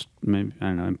the most, maybe, I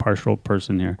don't know, impartial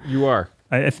person here. You are.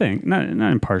 I think not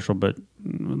impartial, but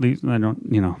at least I don't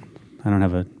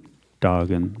have a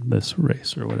dog in this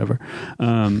race or whatever.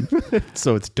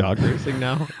 So it's dog racing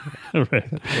now? Right.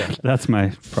 Yeah. That's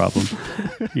my problem,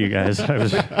 you guys.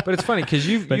 But it's funny because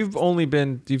you've only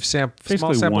been small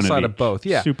sample size of both.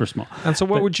 Yeah. Super small. And so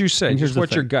what would you say? Just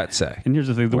what's your gut say? And here's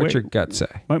the thing. What's your gut say?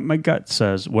 My gut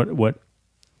says what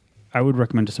I would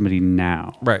recommend to somebody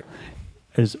now Right.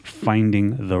 is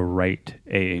finding the right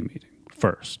AA meeting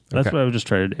first. That's Okay. what I would just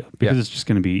try to do because it's just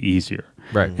going to be easier.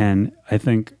 Right. And I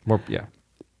think More. Yeah.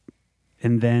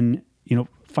 and then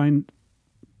find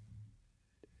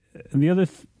and the other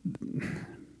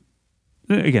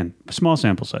again, small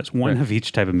sample size, one of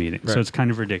each type of meeting. Right. So it's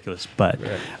kind of ridiculous, but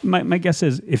my guess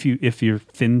is if you're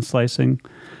thin slicing,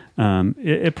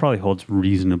 it probably holds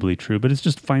reasonably true, but it's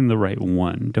just find the right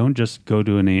one. Don't just go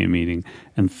to an AA meeting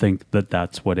and think that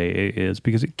that's what AA is,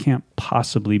 because it can't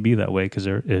possibly be that way. Because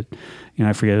I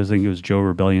forget. I think it was Joe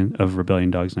Rebellion of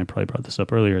Rebellion Dogs, and I probably brought this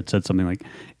up earlier. It said something like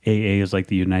AA is like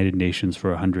the United Nations for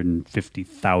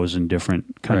 150,000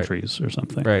 different countries or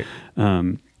something. Right.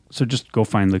 So just go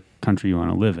find the country you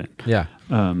want to live in. Yeah.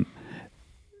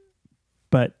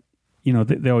 But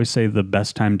they always say the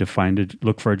best time to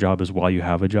look for a job is while you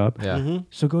have a job. Yeah.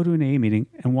 So go to an AA meeting,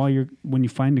 and when you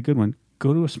find a good one,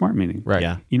 go to a SMART meeting. Right.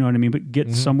 Yeah. You know what I mean? But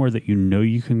get somewhere that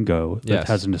you can go that Yes.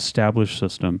 has an established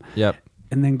system. Yep.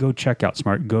 And then go check out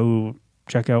SMART. Go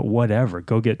check out whatever.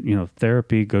 Go get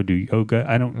therapy. Go do yoga.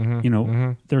 I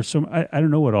don't there's so I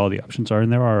don't know what all the options are,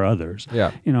 and there are others.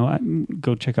 Yeah.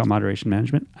 Go check out moderation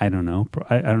management. I don't know.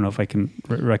 I don't know if I can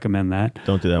recommend that.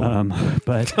 Don't do that one.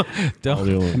 But Don't.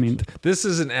 I mean, This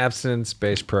is an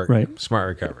abstinence-based program. Right. Smart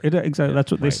recovery. exactly.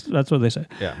 That's what they say.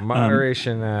 Yeah.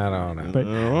 Moderation. I don't know. But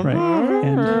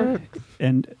right,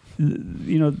 and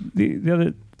the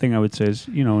other thing I would say is,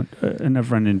 and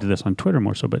I've run into this on Twitter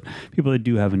more so, but people that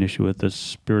do have an issue with the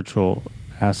spiritual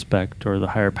aspect or the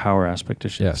higher power aspect, I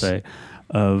should say,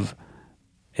 of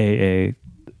AA.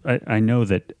 I know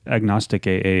that agnostic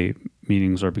AA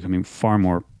meetings are becoming far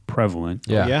more prevalent.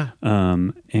 Yeah.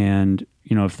 Yeah. And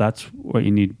if that's what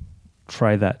you need,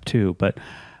 try that too. But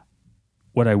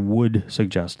what I would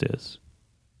suggest is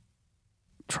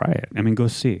try it. I mean, go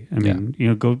see. I mean,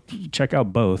 go check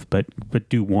out both, but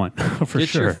do one for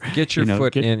sure. Get your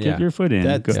foot in. Get your foot in.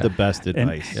 That's the best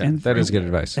advice. That is good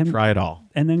advice. Try it all.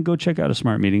 And then go check out a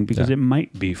SMART meeting, because it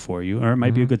might be for you, or it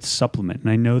might be a good supplement. And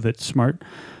I know that SMART,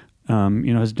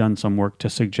 has done some work to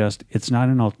suggest it's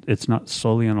not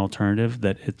solely an alternative,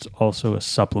 that it's also a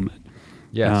supplement.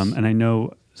 Yes. And I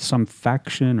know some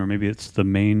faction, or maybe it's the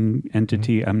main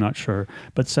entity, I'm not sure,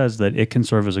 but says that it can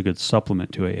serve as a good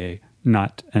supplement to AA,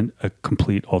 not a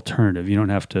complete alternative. You don't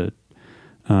have to,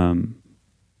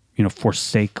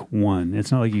 forsake one.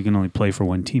 It's not like you can only play for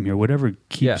one team here. Whatever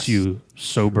keeps you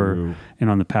sober and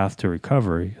on the path to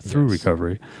recovery, through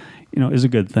recovery, is a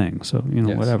good thing. So,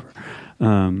 whatever.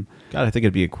 God, I think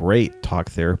it'd be a great talk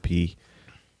therapy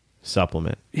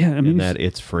supplement. Yeah, I mean, in that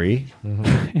it's free.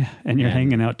 Yeah, and you're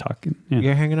hanging out talking. Yeah.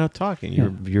 You're hanging out talking.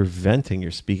 You're venting. You're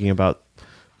speaking about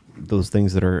those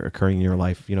things that are occurring in your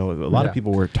life. A lot of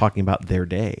people were talking about their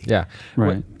day. Yeah.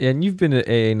 Right. And you've been to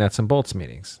AA Nuts and Bolts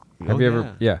meetings. Have you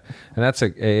ever? Yeah. And that's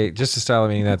just a style of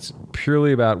meeting that's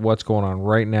purely about what's going on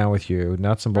right now with you,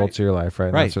 nuts and bolts of your life,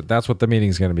 right? Right. That's what the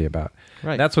meeting's going to be about.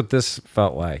 Right. That's what this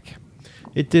felt like.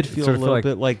 It did feel sort a of little like,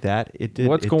 bit like that. It did.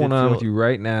 What's going on with you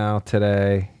right now,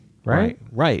 today? Right.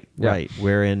 Right. Yeah.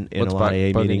 Where in What's a lot of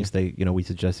AA bugging meetings, we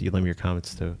suggest that you limit your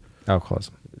comments to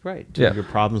alcoholism. Right. To Yeah. your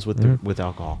problems with with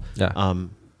alcohol. Yeah.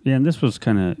 Yeah, and this was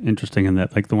kind of interesting in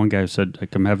that, like, the one guy said,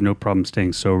 like, I have no problem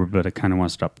staying sober, but I kind of want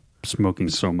to stop smoking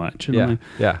so much. And I'm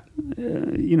Yeah.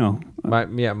 like,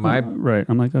 My right.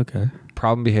 I'm like, okay.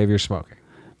 problem behavior is smoking.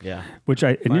 Yeah. Which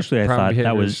I thought behavior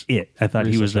that was is it. I thought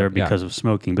he was there research, yeah. because of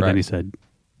smoking, but then Right. he said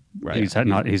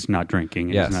Right. he's not drinking.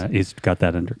 Yes. He's got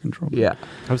that under control. Yeah.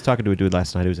 I was talking to a dude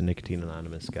last night who was a Nicotine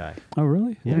Anonymous guy. Oh,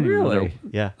 really? Yeah. I didn't even know Really? there-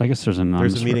 Yeah. I guess there's an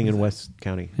There's anonymous a meeting for- in West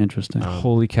County Interesting.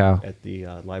 Holy cow. at the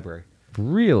library.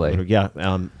 Really? Yeah.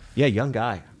 Young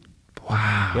guy.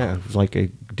 Wow. Yeah, it was like a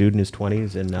dude in his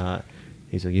 20s, and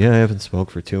he's like, I haven't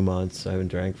smoked for 2 months. I haven't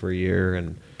drank for a year,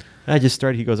 and I just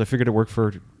started. He goes, I figured it worked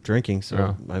for drinking,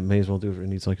 so I may as well do it.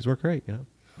 And he's like, it's worked great,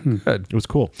 Good. It was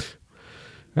cool.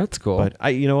 That's cool.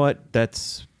 But you know what? I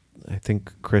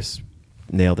think Chris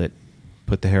nailed it.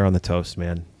 Put the hair on the toast,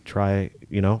 man. Try,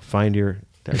 find your.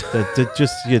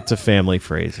 It's a family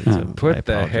phrase. Put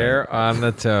the hair on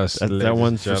the toast. That ladies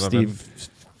one's and for gentlemen. Steve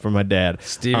from my dad.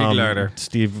 Stevie Glarder.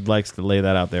 Steve likes to lay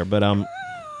that out there. But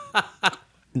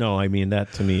no, I mean,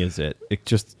 that to me is it.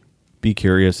 Just be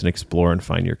curious and explore and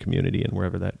find your community and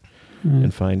wherever that,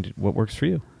 and find what works for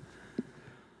you.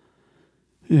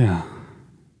 Yeah.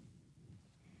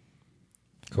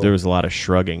 Cool. There was a lot of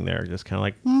shrugging there, just kind of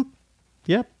like,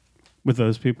 yep. With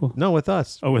those people? No, with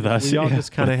us. Oh, with us. We all yeah.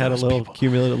 just kind of had a little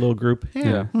accumulated little group.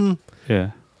 Yeah.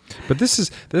 Yeah. But this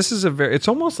is a very, it's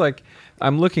almost like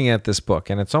I'm looking at this book,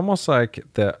 and it's almost like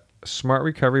the Smart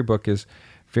Recovery book is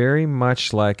very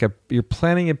much like you're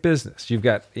planning a business. You've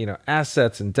got,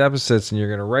 assets and deficits, and you're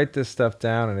going to write this stuff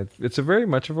down, and it's a very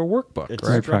much of a workbook, It's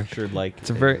right? structured like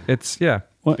It's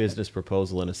business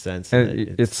proposal in a sense. and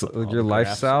and it's all your the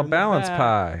lifestyle graphs are in the balance back.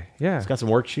 pie. Yeah. It's got some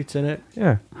worksheets in it.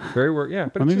 Yeah. Very work. Yeah.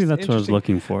 But Well, it's maybe just that's what I was interesting.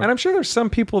 looking for. And I'm sure there's some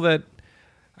people that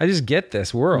I just get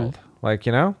this world. Like,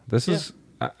 this is,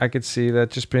 I could see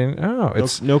that just being,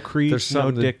 it's No creeds, there's no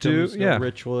something to dictums, do. no Yeah.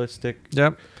 ritualistic.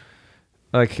 Yep.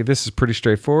 Like, this is pretty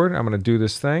straightforward. I'm going to do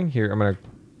this thing here. I'm going to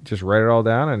just write it all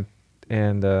down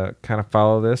and kind of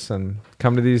follow this and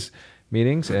come to these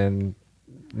meetings, and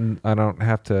I don't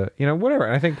have to, whatever.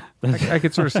 And I think I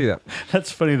could sort of see that. That's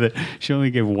funny that she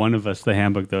only gave one of us the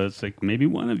handbook, though. It's like, maybe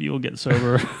one of you will get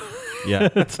sober. Yeah.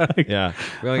 It's like, Yeah.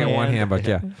 We only got one And- handbook.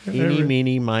 Yeah. Eeny,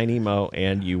 meeny, miny, mo,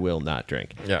 and you will not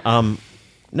drink. Yeah.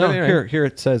 No, But anyway. here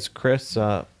it says, Chris,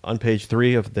 on page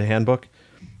 3 of the handbook,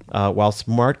 while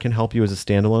SMART can help you as a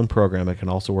standalone program, it can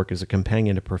also work as a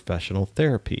companion to professional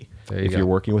therapy. There you If go. you're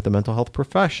working with a mental health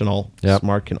professional, Yep.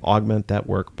 SMART can augment that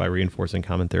work by reinforcing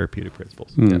common therapeutic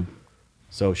principles. Yeah.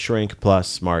 So shrink plus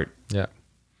SMART. Yeah.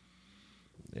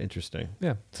 Interesting.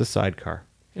 Yeah. It's a sidecar.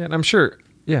 Yeah. And I'm sure.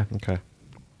 Yeah. Okay.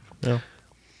 No.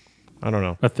 I don't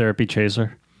know. a therapy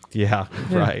chaser. Yeah,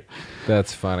 right.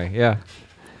 That's funny. Yeah.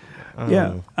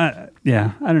 Yeah.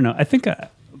 Yeah. I don't know. I think Did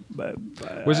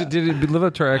it live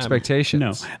up to our expectations?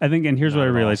 no. I think, and here's what I at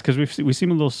all. realized, because we seem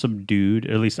a little subdued.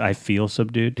 Or at least I feel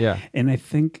subdued. Yeah. And I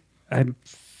think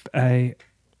I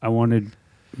wanted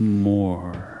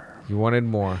more. You wanted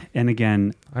more. And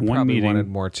again, I one probably meeting, wanted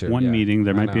more too, One yeah. meeting,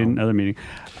 there I might be know. another meeting.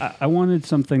 I wanted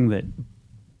something that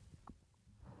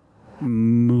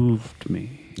moved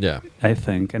me. Yeah. I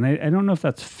think, and I don't know if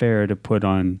that's fair to put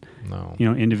on, No.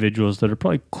 individuals that are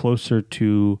probably closer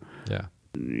to, Yeah.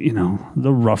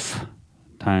 the rough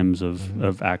times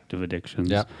of active addictions,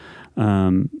 Yeah.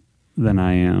 than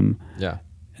I am. Yeah.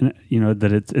 And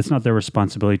that it's not their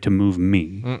responsibility to move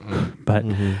me, but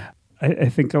I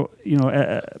think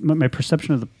my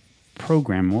perception of the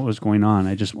program, what was going on,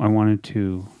 I wanted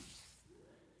to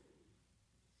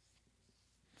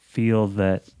feel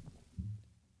that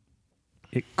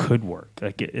it could work.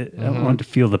 Like I wanted to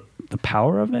feel the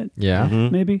power of it. Yeah.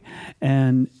 Maybe,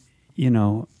 and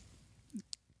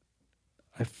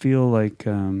I feel like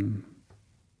I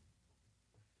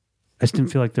just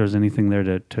didn't feel like there was anything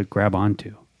there to grab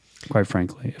onto. Quite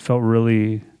frankly, it felt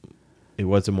really It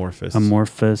was amorphous.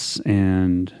 amorphous,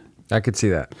 and I could see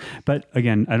that. but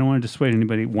again, I don't want to dissuade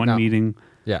anybody. One No. meeting,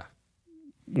 Yeah.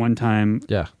 one time.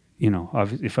 Yeah.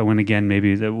 Obviously, if I went again,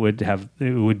 maybe it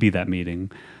would be that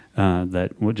meeting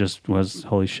that was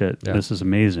holy shit. Yeah. This is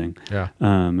amazing. Yeah.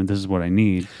 And this is what I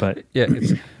need. But Yeah,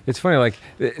 it's funny. Like,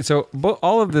 so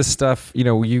all of this stuff,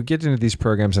 you get into these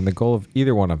programs, and the goal of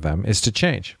either one of them is to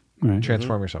change, Right.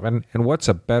 transform yourself. And what's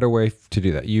a better way to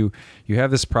do that? You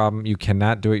have this problem. You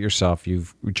cannot do it yourself.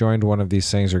 You've joined one of these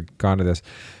things or gone to this.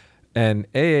 And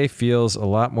AA feels a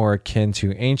lot more akin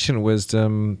to ancient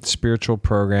wisdom, spiritual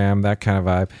program, that kind of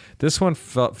vibe. This one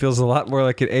feels a lot more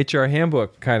like an HR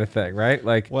handbook kind of thing, right?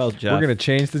 Like, Well, Jeff- we're going to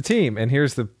change the team, and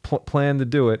here's the plan to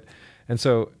do it. And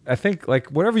so I think, like,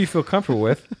 whatever you feel comfortable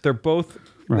with, they're both,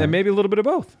 Right. and maybe a little bit of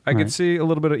both. I Right. could see a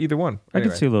little bit of either one. I could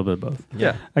Anyway. see a little bit of both.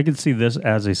 Yeah. I could see this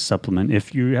as a supplement.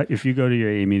 If you go to your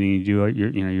AA meeting,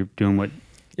 you're doing what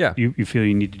Yeah. you feel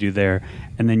you need to do there,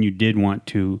 and then you did want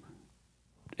to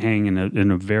hang in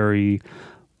a very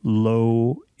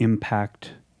low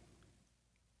impact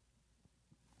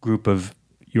group of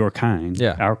your kind,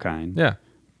 Yeah. our kind. Yeah.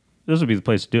 This would be the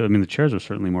place to do it. I mean, the chairs are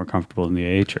certainly more comfortable than the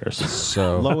AA chairs.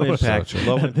 So Low impact, so true.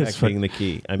 low impact being the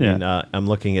key. I mean, Yeah. I'm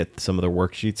looking at some of the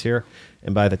worksheets here,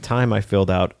 and by the time I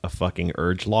filled out a fucking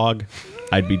urge log,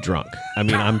 I'd be drunk. I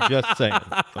mean, I'm just saying.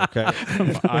 Okay,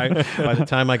 by the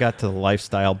time I got to the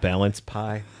lifestyle balance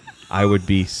pie, I would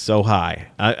be so high.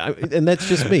 And that's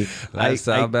just me.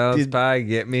 Lifestyle balance did- pie,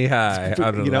 get me high.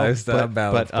 On the lifestyle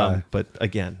balance pie. But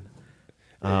again,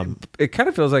 It kind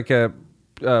of feels like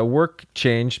work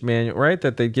change manual, right?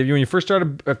 That they give you when you first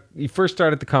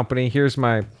start at the company. Here's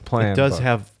my plan. It does book.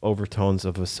 have overtones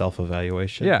of a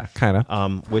self-evaluation. Yeah, kind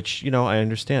of. Which, I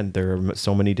understand there are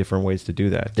so many different ways to do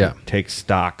that. Yeah. Take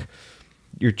stock,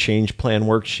 your change plan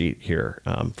worksheet here,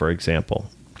 for example,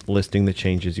 listing the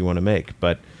changes you want to make.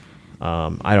 But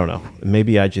I don't know.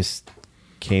 Maybe I just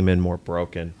came in more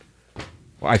broken.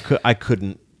 I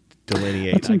couldn't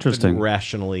delineate. That's interesting. I couldn't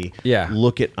rationally Yeah.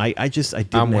 look at. I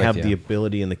didn't I'm with have you. the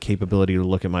ability and the capability to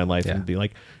look at my life Yeah. and be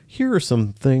like, here are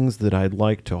some things that I'd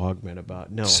like to augment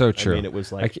about. No, So true. I mean, it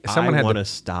was like someone had I to- want to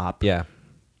stop Yeah.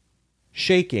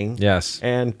 shaking, Yes.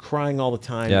 and crying all the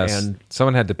time, Yes. and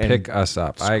Someone had to and pick us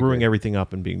up. I screwing agree. everything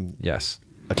up and being Yes.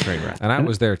 a train wreck. And I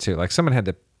was there too. Like someone had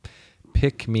to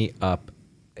pick me up.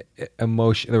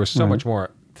 Emotion. There was so Right. much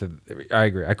more to. I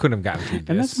agree. I couldn't have gotten through this.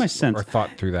 And that's my sense. Or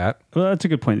thought through that. Well, that's a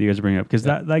good point that you guys are bringing up because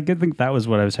I think that was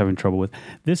what I was having trouble with.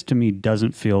 This to me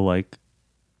doesn't feel like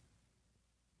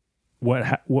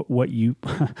what you.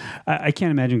 I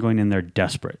can't imagine going in there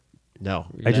desperate. No,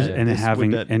 I just and this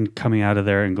having would- and coming out of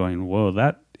there and going, whoa,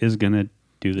 that is gonna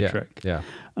do the Yeah. trick. Yeah.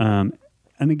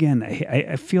 And again,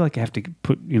 I feel like I have to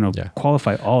put Yeah.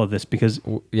 qualify all of this because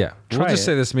Yeah. We'll Try just it.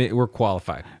 say this. We're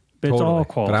qualified. It's all Totally. But I'm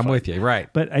qualified. with you. Right.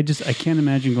 But I can't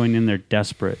imagine going in there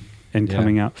desperate and Yeah.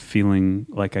 coming out feeling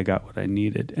like I got what I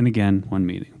needed. And again, one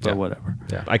meeting, but Yeah. whatever.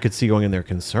 Yeah. I could see going in there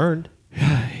concerned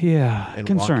Yeah, and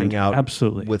concerned. walking out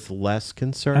Absolutely. with less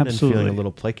concern and Absolutely. feeling a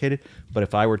little placated. But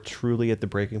if I were truly at the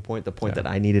breaking point, the point that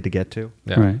I needed to get to,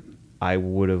 Yeah. Right. I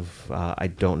would have. I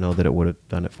don't know that it would have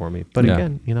done it for me. But Yeah.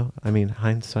 again, I mean,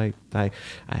 hindsight. I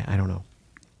don't know.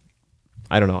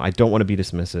 I don't know. I don't want to be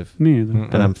dismissive, Me either.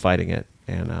 but I'm fighting it.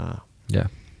 And Yeah.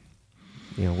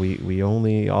 we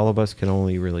only, all of us can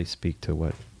only really speak to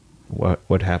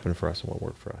what happened for us and what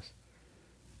worked for us.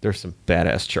 There's some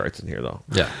badass charts in here, though.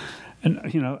 Yeah. And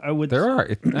I would. There are.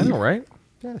 I know, right?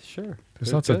 Yeah, sure.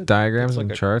 There's lots of diagrams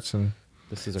and charts, and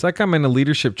This is it's like I'm in a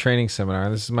leadership training seminar.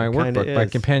 This is my kinda workbook, my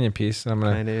is. companion piece, and I'm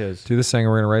gonna Kinda is. do this thing, and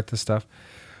we're gonna write this stuff,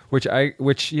 which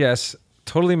yes,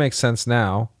 totally makes sense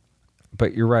now.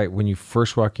 But you're right. When you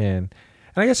first walk in,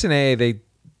 and I guess in AA, they,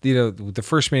 the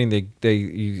first meeting,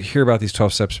 you hear about these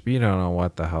 12 steps, but you don't know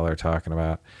what the hell they're talking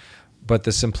about. But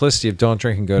the simplicity of don't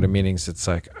drink and go to meetings, it's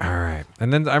like, all right.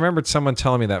 And then I remembered someone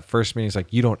telling me that first meeting is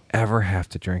like, you don't ever have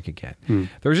to drink again.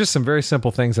 There was just some very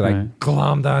simple things that I Right.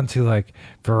 glommed onto, like,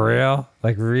 for real?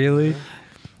 Like, really?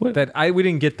 What? We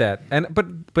didn't get that.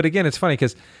 But again, it's funny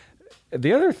because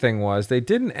the other thing was they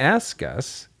didn't ask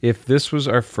us if this was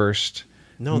our first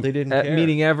No, they didn't care.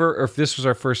 meeting ever, or if this was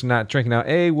our first not drinking. Now,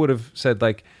 A would have said,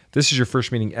 like, this is your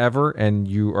first meeting ever, and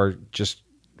you are just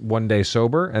one day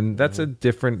sober, and that's a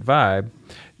different vibe.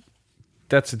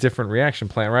 That's a different reaction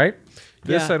plan, right?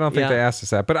 This, Yeah, I don't think yeah. they asked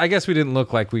us that. But I guess we didn't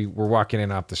look like we were walking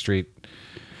in off the street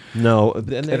No,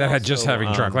 and and I had just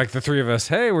having drunk. Like the three of us,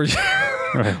 hey, we're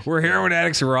we're heroin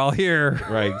addicts, we're all here.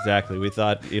 Right, exactly. We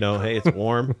thought, hey, it's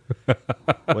warm.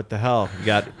 What the hell? You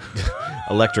got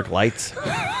electric lights.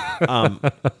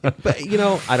 But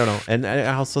I don't know. And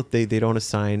also, they don't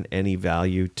assign any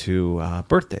value to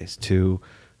birthdays, to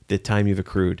the time you've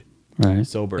accrued Right.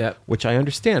 sober, Yep. which I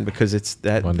understand because it's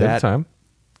that One day at a that time.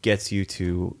 gets you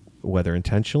to, whether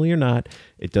intentionally or not,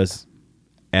 it does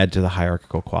add to the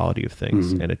hierarchical quality of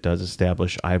things, and it does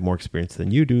establish I have more experience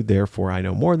than you do, therefore I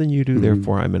know more than you do,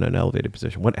 therefore I'm in an elevated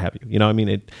position, what have you. I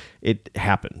mean, it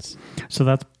happens. So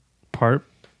that's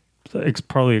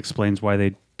probably explains why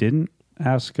they didn't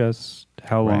ask us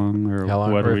how Right. long or How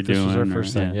long what or are we if this doing. was our or-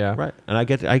 first thing. Yeah. Right. And I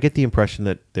get the impression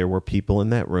that there were people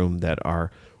in that room that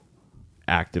are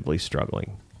actively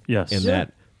struggling. Yes. In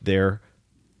that they're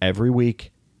every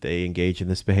week they engage in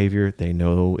this behavior. They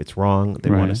know it's wrong.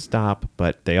 They want Right. to stop,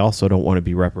 but they also don't want to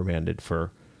be reprimanded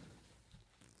for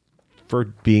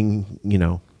being,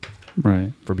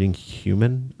 Right. for being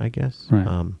human, I guess. Right.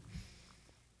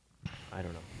 I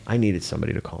don't know. I needed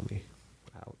somebody to call me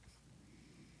out.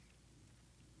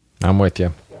 I'm with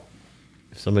you.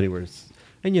 If somebody were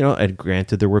and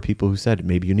granted there were people who said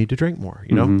maybe you need to drink more,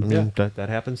 I mean, that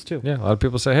happens too. Yeah, a lot of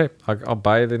people say, hey, I'll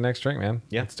buy you the next drink, man.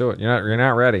 Yeah. Let's do it. You're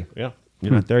not ready. Yeah.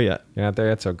 You're not there yet. You're not there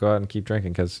yet, so go out and keep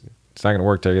drinking because it's not going to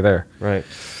work till you're there. Right.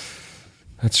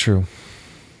 That's true.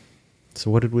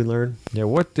 So what did we learn? Yeah,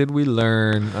 what did we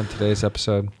learn on today's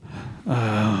episode?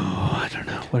 I don't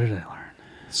know. What did I learn?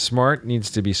 Smart needs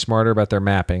to be smarter about their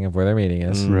mapping of where their meeting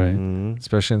is, Right.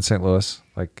 especially in St. Louis.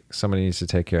 Like, somebody needs to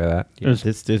take care of that.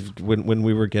 There's- When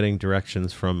we were getting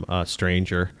directions from a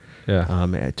stranger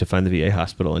Yeah. to find the VA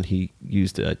hospital, and he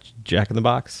used a Jack in the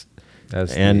Box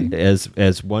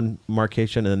as one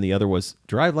markation, and then the other was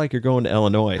drive like you're going to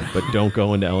Illinois, but don't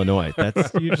go into Illinois.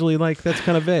 That's usually that's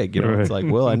kind of vague. You know, it's like,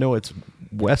 well, I know it's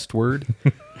westward.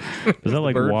 Is that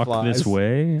like bird walk flies. this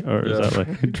way, or is that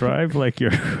like drive like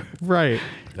you're Right.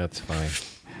 That's funny.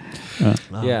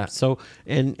 Yeah. So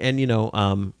and you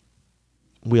know,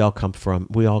 we all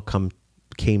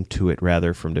came to it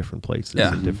rather from different places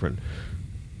and different.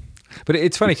 But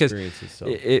it's funny because experiences, so.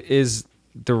 it is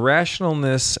the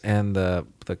rationalness and the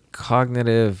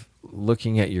cognitive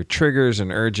looking at your triggers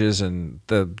and urges and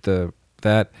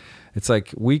that it's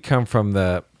like we come from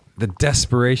the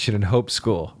desperation and hope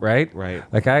school, right? Right.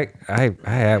 Like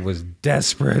I was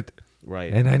desperate,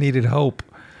 Right. and I needed hope,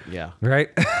 Yeah. right?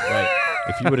 Right.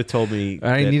 If you would have told me,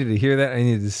 I that- needed to hear that. I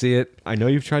needed to see it. I know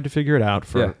you've tried to figure it out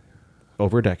for Yeah.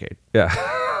 over a decade. Yeah.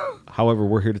 However,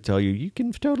 we're here to tell you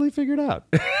can totally figure it out.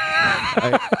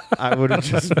 I would have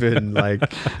just been like,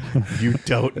 you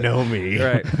don't know me.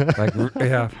 Right. Like,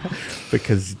 yeah.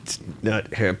 Because it's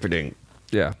not happening.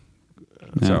 Yeah.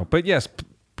 So, but yes,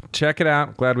 check it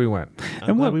out. Glad we went.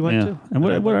 I'm glad we went to. And I'd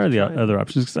what like are to the try it. other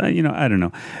options? 'Cause I don't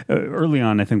know. Early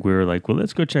on, I think we were like, well,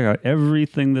 let's go check out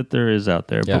everything that there is out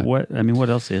there. Yeah. But what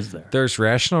else is there? There's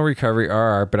Rational Recovery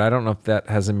RR, but I don't know if that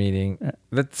has a meeting.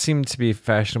 That seemed to be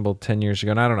fashionable 10 years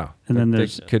ago, and I don't know. And then But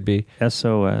there's it could be,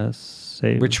 SOS.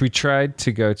 Save. which we tried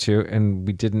to go to, and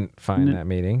we didn't find No. that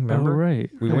meeting. Remember? Oh, right.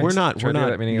 We And went we're to not- try we're to do not,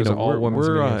 that meeting. you It was know, an all we're- women's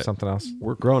we're, meeting or uh, something else.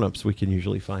 We're grown-ups. We can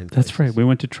usually find That's places. right. We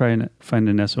went to try and find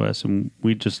an SOS, and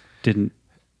we just didn't.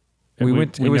 and We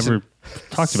went- We it was never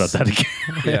talked about that again.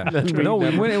 Yeah. No,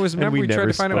 we went. It was. and Remember, we we tried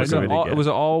never to find it. It was, spoke of it it again. was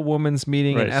an all women's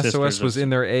meeting, Right, and SOS Sisters was of- in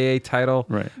their AA title.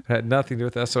 Right. It had nothing to do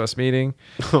with the SOS meeting.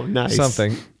 Oh, nice.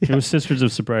 Something. It was Sisters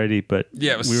of Sobriety, but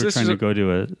Yeah, it was we were Sisters trying to of- go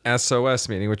to a. SOS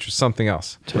meeting, which was something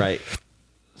else, Right.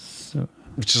 So,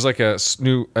 which is like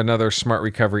another Smart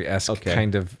Recovery esque Okay.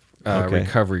 kind of Okay.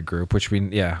 recovery group, which we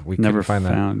never couldn't find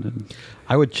that. found. And,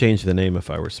 I would change the name if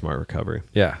I were Smart Recovery.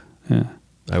 Yeah. yeah.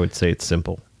 I would say it's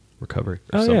Simple Recovery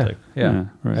or Oh something. yeah. Yeah,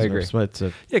 right. I agree. So it's a,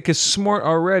 Yeah, because smart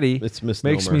already It's makes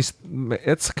misnomer. me.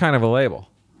 It's kind of a label.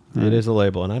 It is a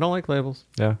label, and I don't like labels.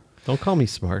 Yeah. Don't call me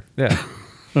smart. Yeah.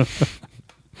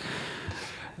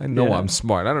 I know Yeah. I'm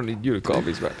smart. I don't need you to call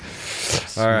me smart.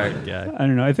 All right. Yeah. I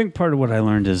don't know. I think part of what I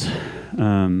learned is,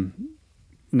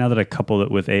 now that I coupled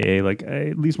it with AA, like I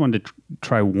at least wanted to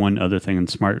try one other thing, and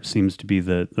SMART seems to be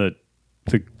the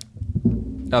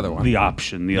Other one.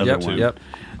 option, the other Yep. one. Yep.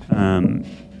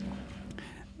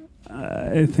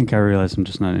 I think I realized I'm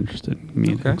just not interested in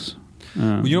meetings.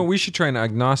 Well, you know, we should try an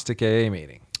agnostic AA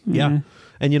meeting. Yeah.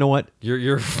 And you know what?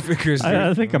 Your fingers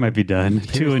I think I might be done.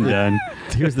 Two and done.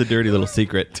 Here's the dirty little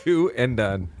secret. two and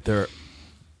done. There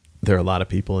are a lot of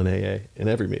people in AA in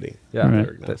every meeting. Yeah. Right.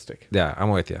 They're agnostic. Yeah, I'm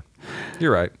with you.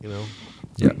 You're right. You know?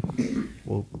 Yeah.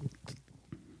 Well,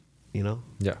 you know?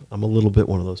 Yeah. I'm a little bit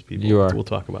one of those people. You are. We'll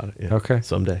talk about it. Yeah. Okay.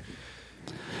 Someday.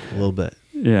 A little bit.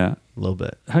 Yeah. A little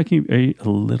bit. Are you a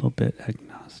little bit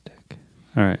agnostic?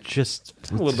 All right. Just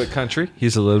A little bit country.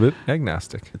 He's a little bit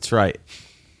agnostic. That's right.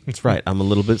 That's right. I'm a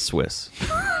little bit Swiss.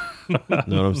 Know what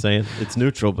I'm saying? It's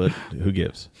neutral, but who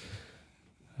gives?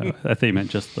 I thought you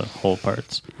meant just the whole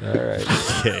parts. All right.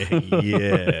 Okay.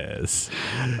 Yes.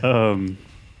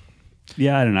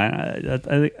 Yeah, I don't know.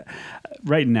 I think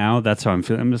right now that's how I'm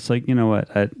feeling. I'm just like, you know what?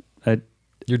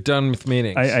 You're done with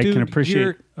meetings. I Dude, can appreciate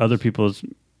you're- other people's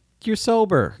You're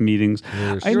sober. meetings.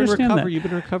 You're I You're in understand recovery. that, You've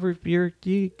been in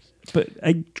recovery. but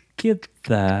I get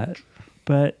that.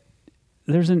 But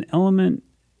there's an element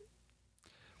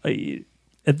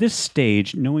at this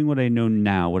stage, knowing what I know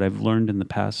now, what I've learned in the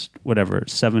past, whatever,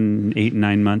 7, 8,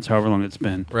 9 months, however long it's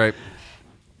been. right.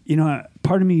 You know,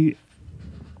 part of me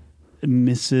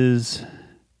misses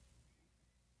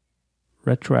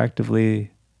retroactively,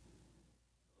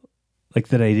 like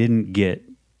that I didn't get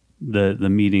the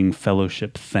meeting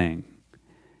fellowship thing.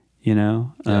 You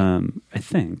know, Yeah. I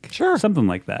think Sure. something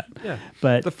like that. Yeah.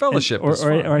 But The fellowship or is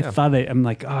fun, I yeah. thought I'm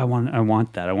like, oh, I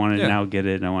want that. I want to Yeah. now get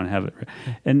it, and I want to have it.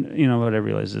 And you know what I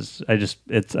realize is, I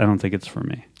don't think it's for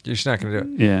me. You're just not going to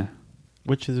do it. Yeah,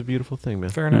 Which is a beautiful thing, man.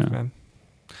 Fair enough, Yeah. man.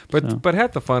 But So. but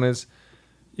half the fun is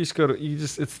it's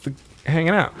the hanging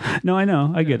out. no, I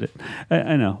know, I get it.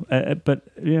 I know, but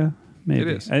yeah, maybe It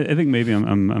is. I think maybe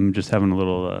I'm just having a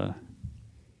little,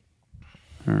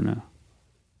 I don't know,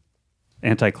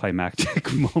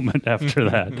 anticlimactic moment after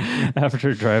that.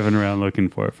 After driving around looking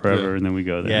for it forever, Yeah. and then we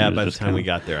go there. Yeah, and it by the was just time we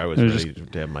kinda- got there, I was it was ready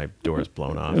to have my doors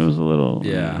blown off. It was a little,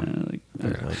 Yeah. like,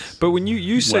 That's- But when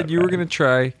you said Wet you were rag. going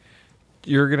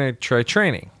to try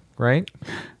training, right?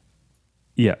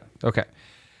 yeah. Okay.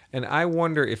 And I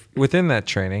wonder if within that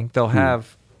training they'll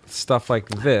have stuff like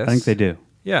this. I think they do.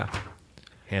 Yeah.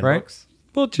 Handbooks.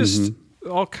 Well, just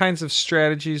all kinds of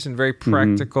strategies and very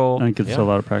practical. I think it's a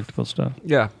lot of practical stuff.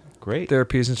 Yeah. Great.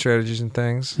 Therapies and strategies and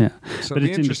things. Yeah. So But it'll be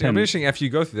it's interesting. It'll be independent. interesting after you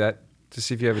go through that to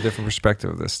see if you have a different perspective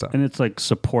of this stuff. And it's like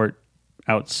support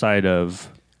outside of,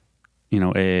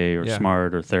 AA or Yeah.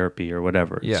 SMART or therapy or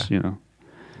whatever. It's,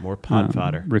 More pod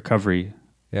fodder. recovery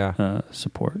Yeah.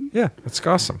 support. Yeah. That's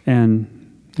awesome.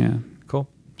 And yeah, Cool.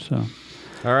 so.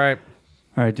 All right.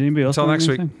 All right, did anybody else Until learn next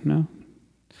week. anything?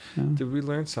 No? Did we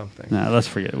learn something? Nah, let's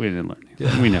forget it. We didn't learn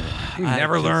anything. We never. You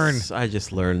never learn. I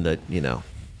just learned that,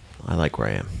 I like where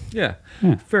I am. Yeah.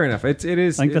 Yeah. Fair enough. It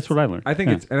is. I think that's what I learned. I think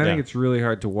Yeah. I think Yeah. it's really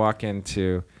hard to walk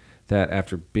into that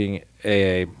after being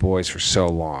AA boys for so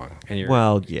long, and you're.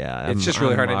 Well, yeah. it's just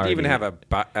really I'm hard to even already-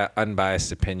 have a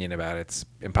unbiased opinion about it. It's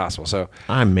impossible. So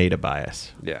I'm made of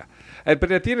bias. yeah,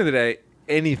 but at the end of the day,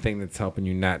 anything that's helping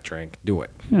you not drink, do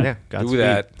it. Yeah. Godspeed.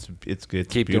 that. It's good.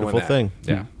 Keep a beautiful doing that. thing.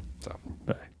 Yeah. So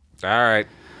Bye. all right.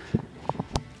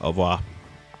 Au revoir.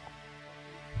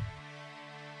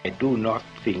 I do not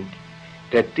think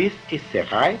that this is the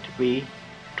right way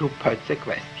to put the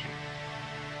question.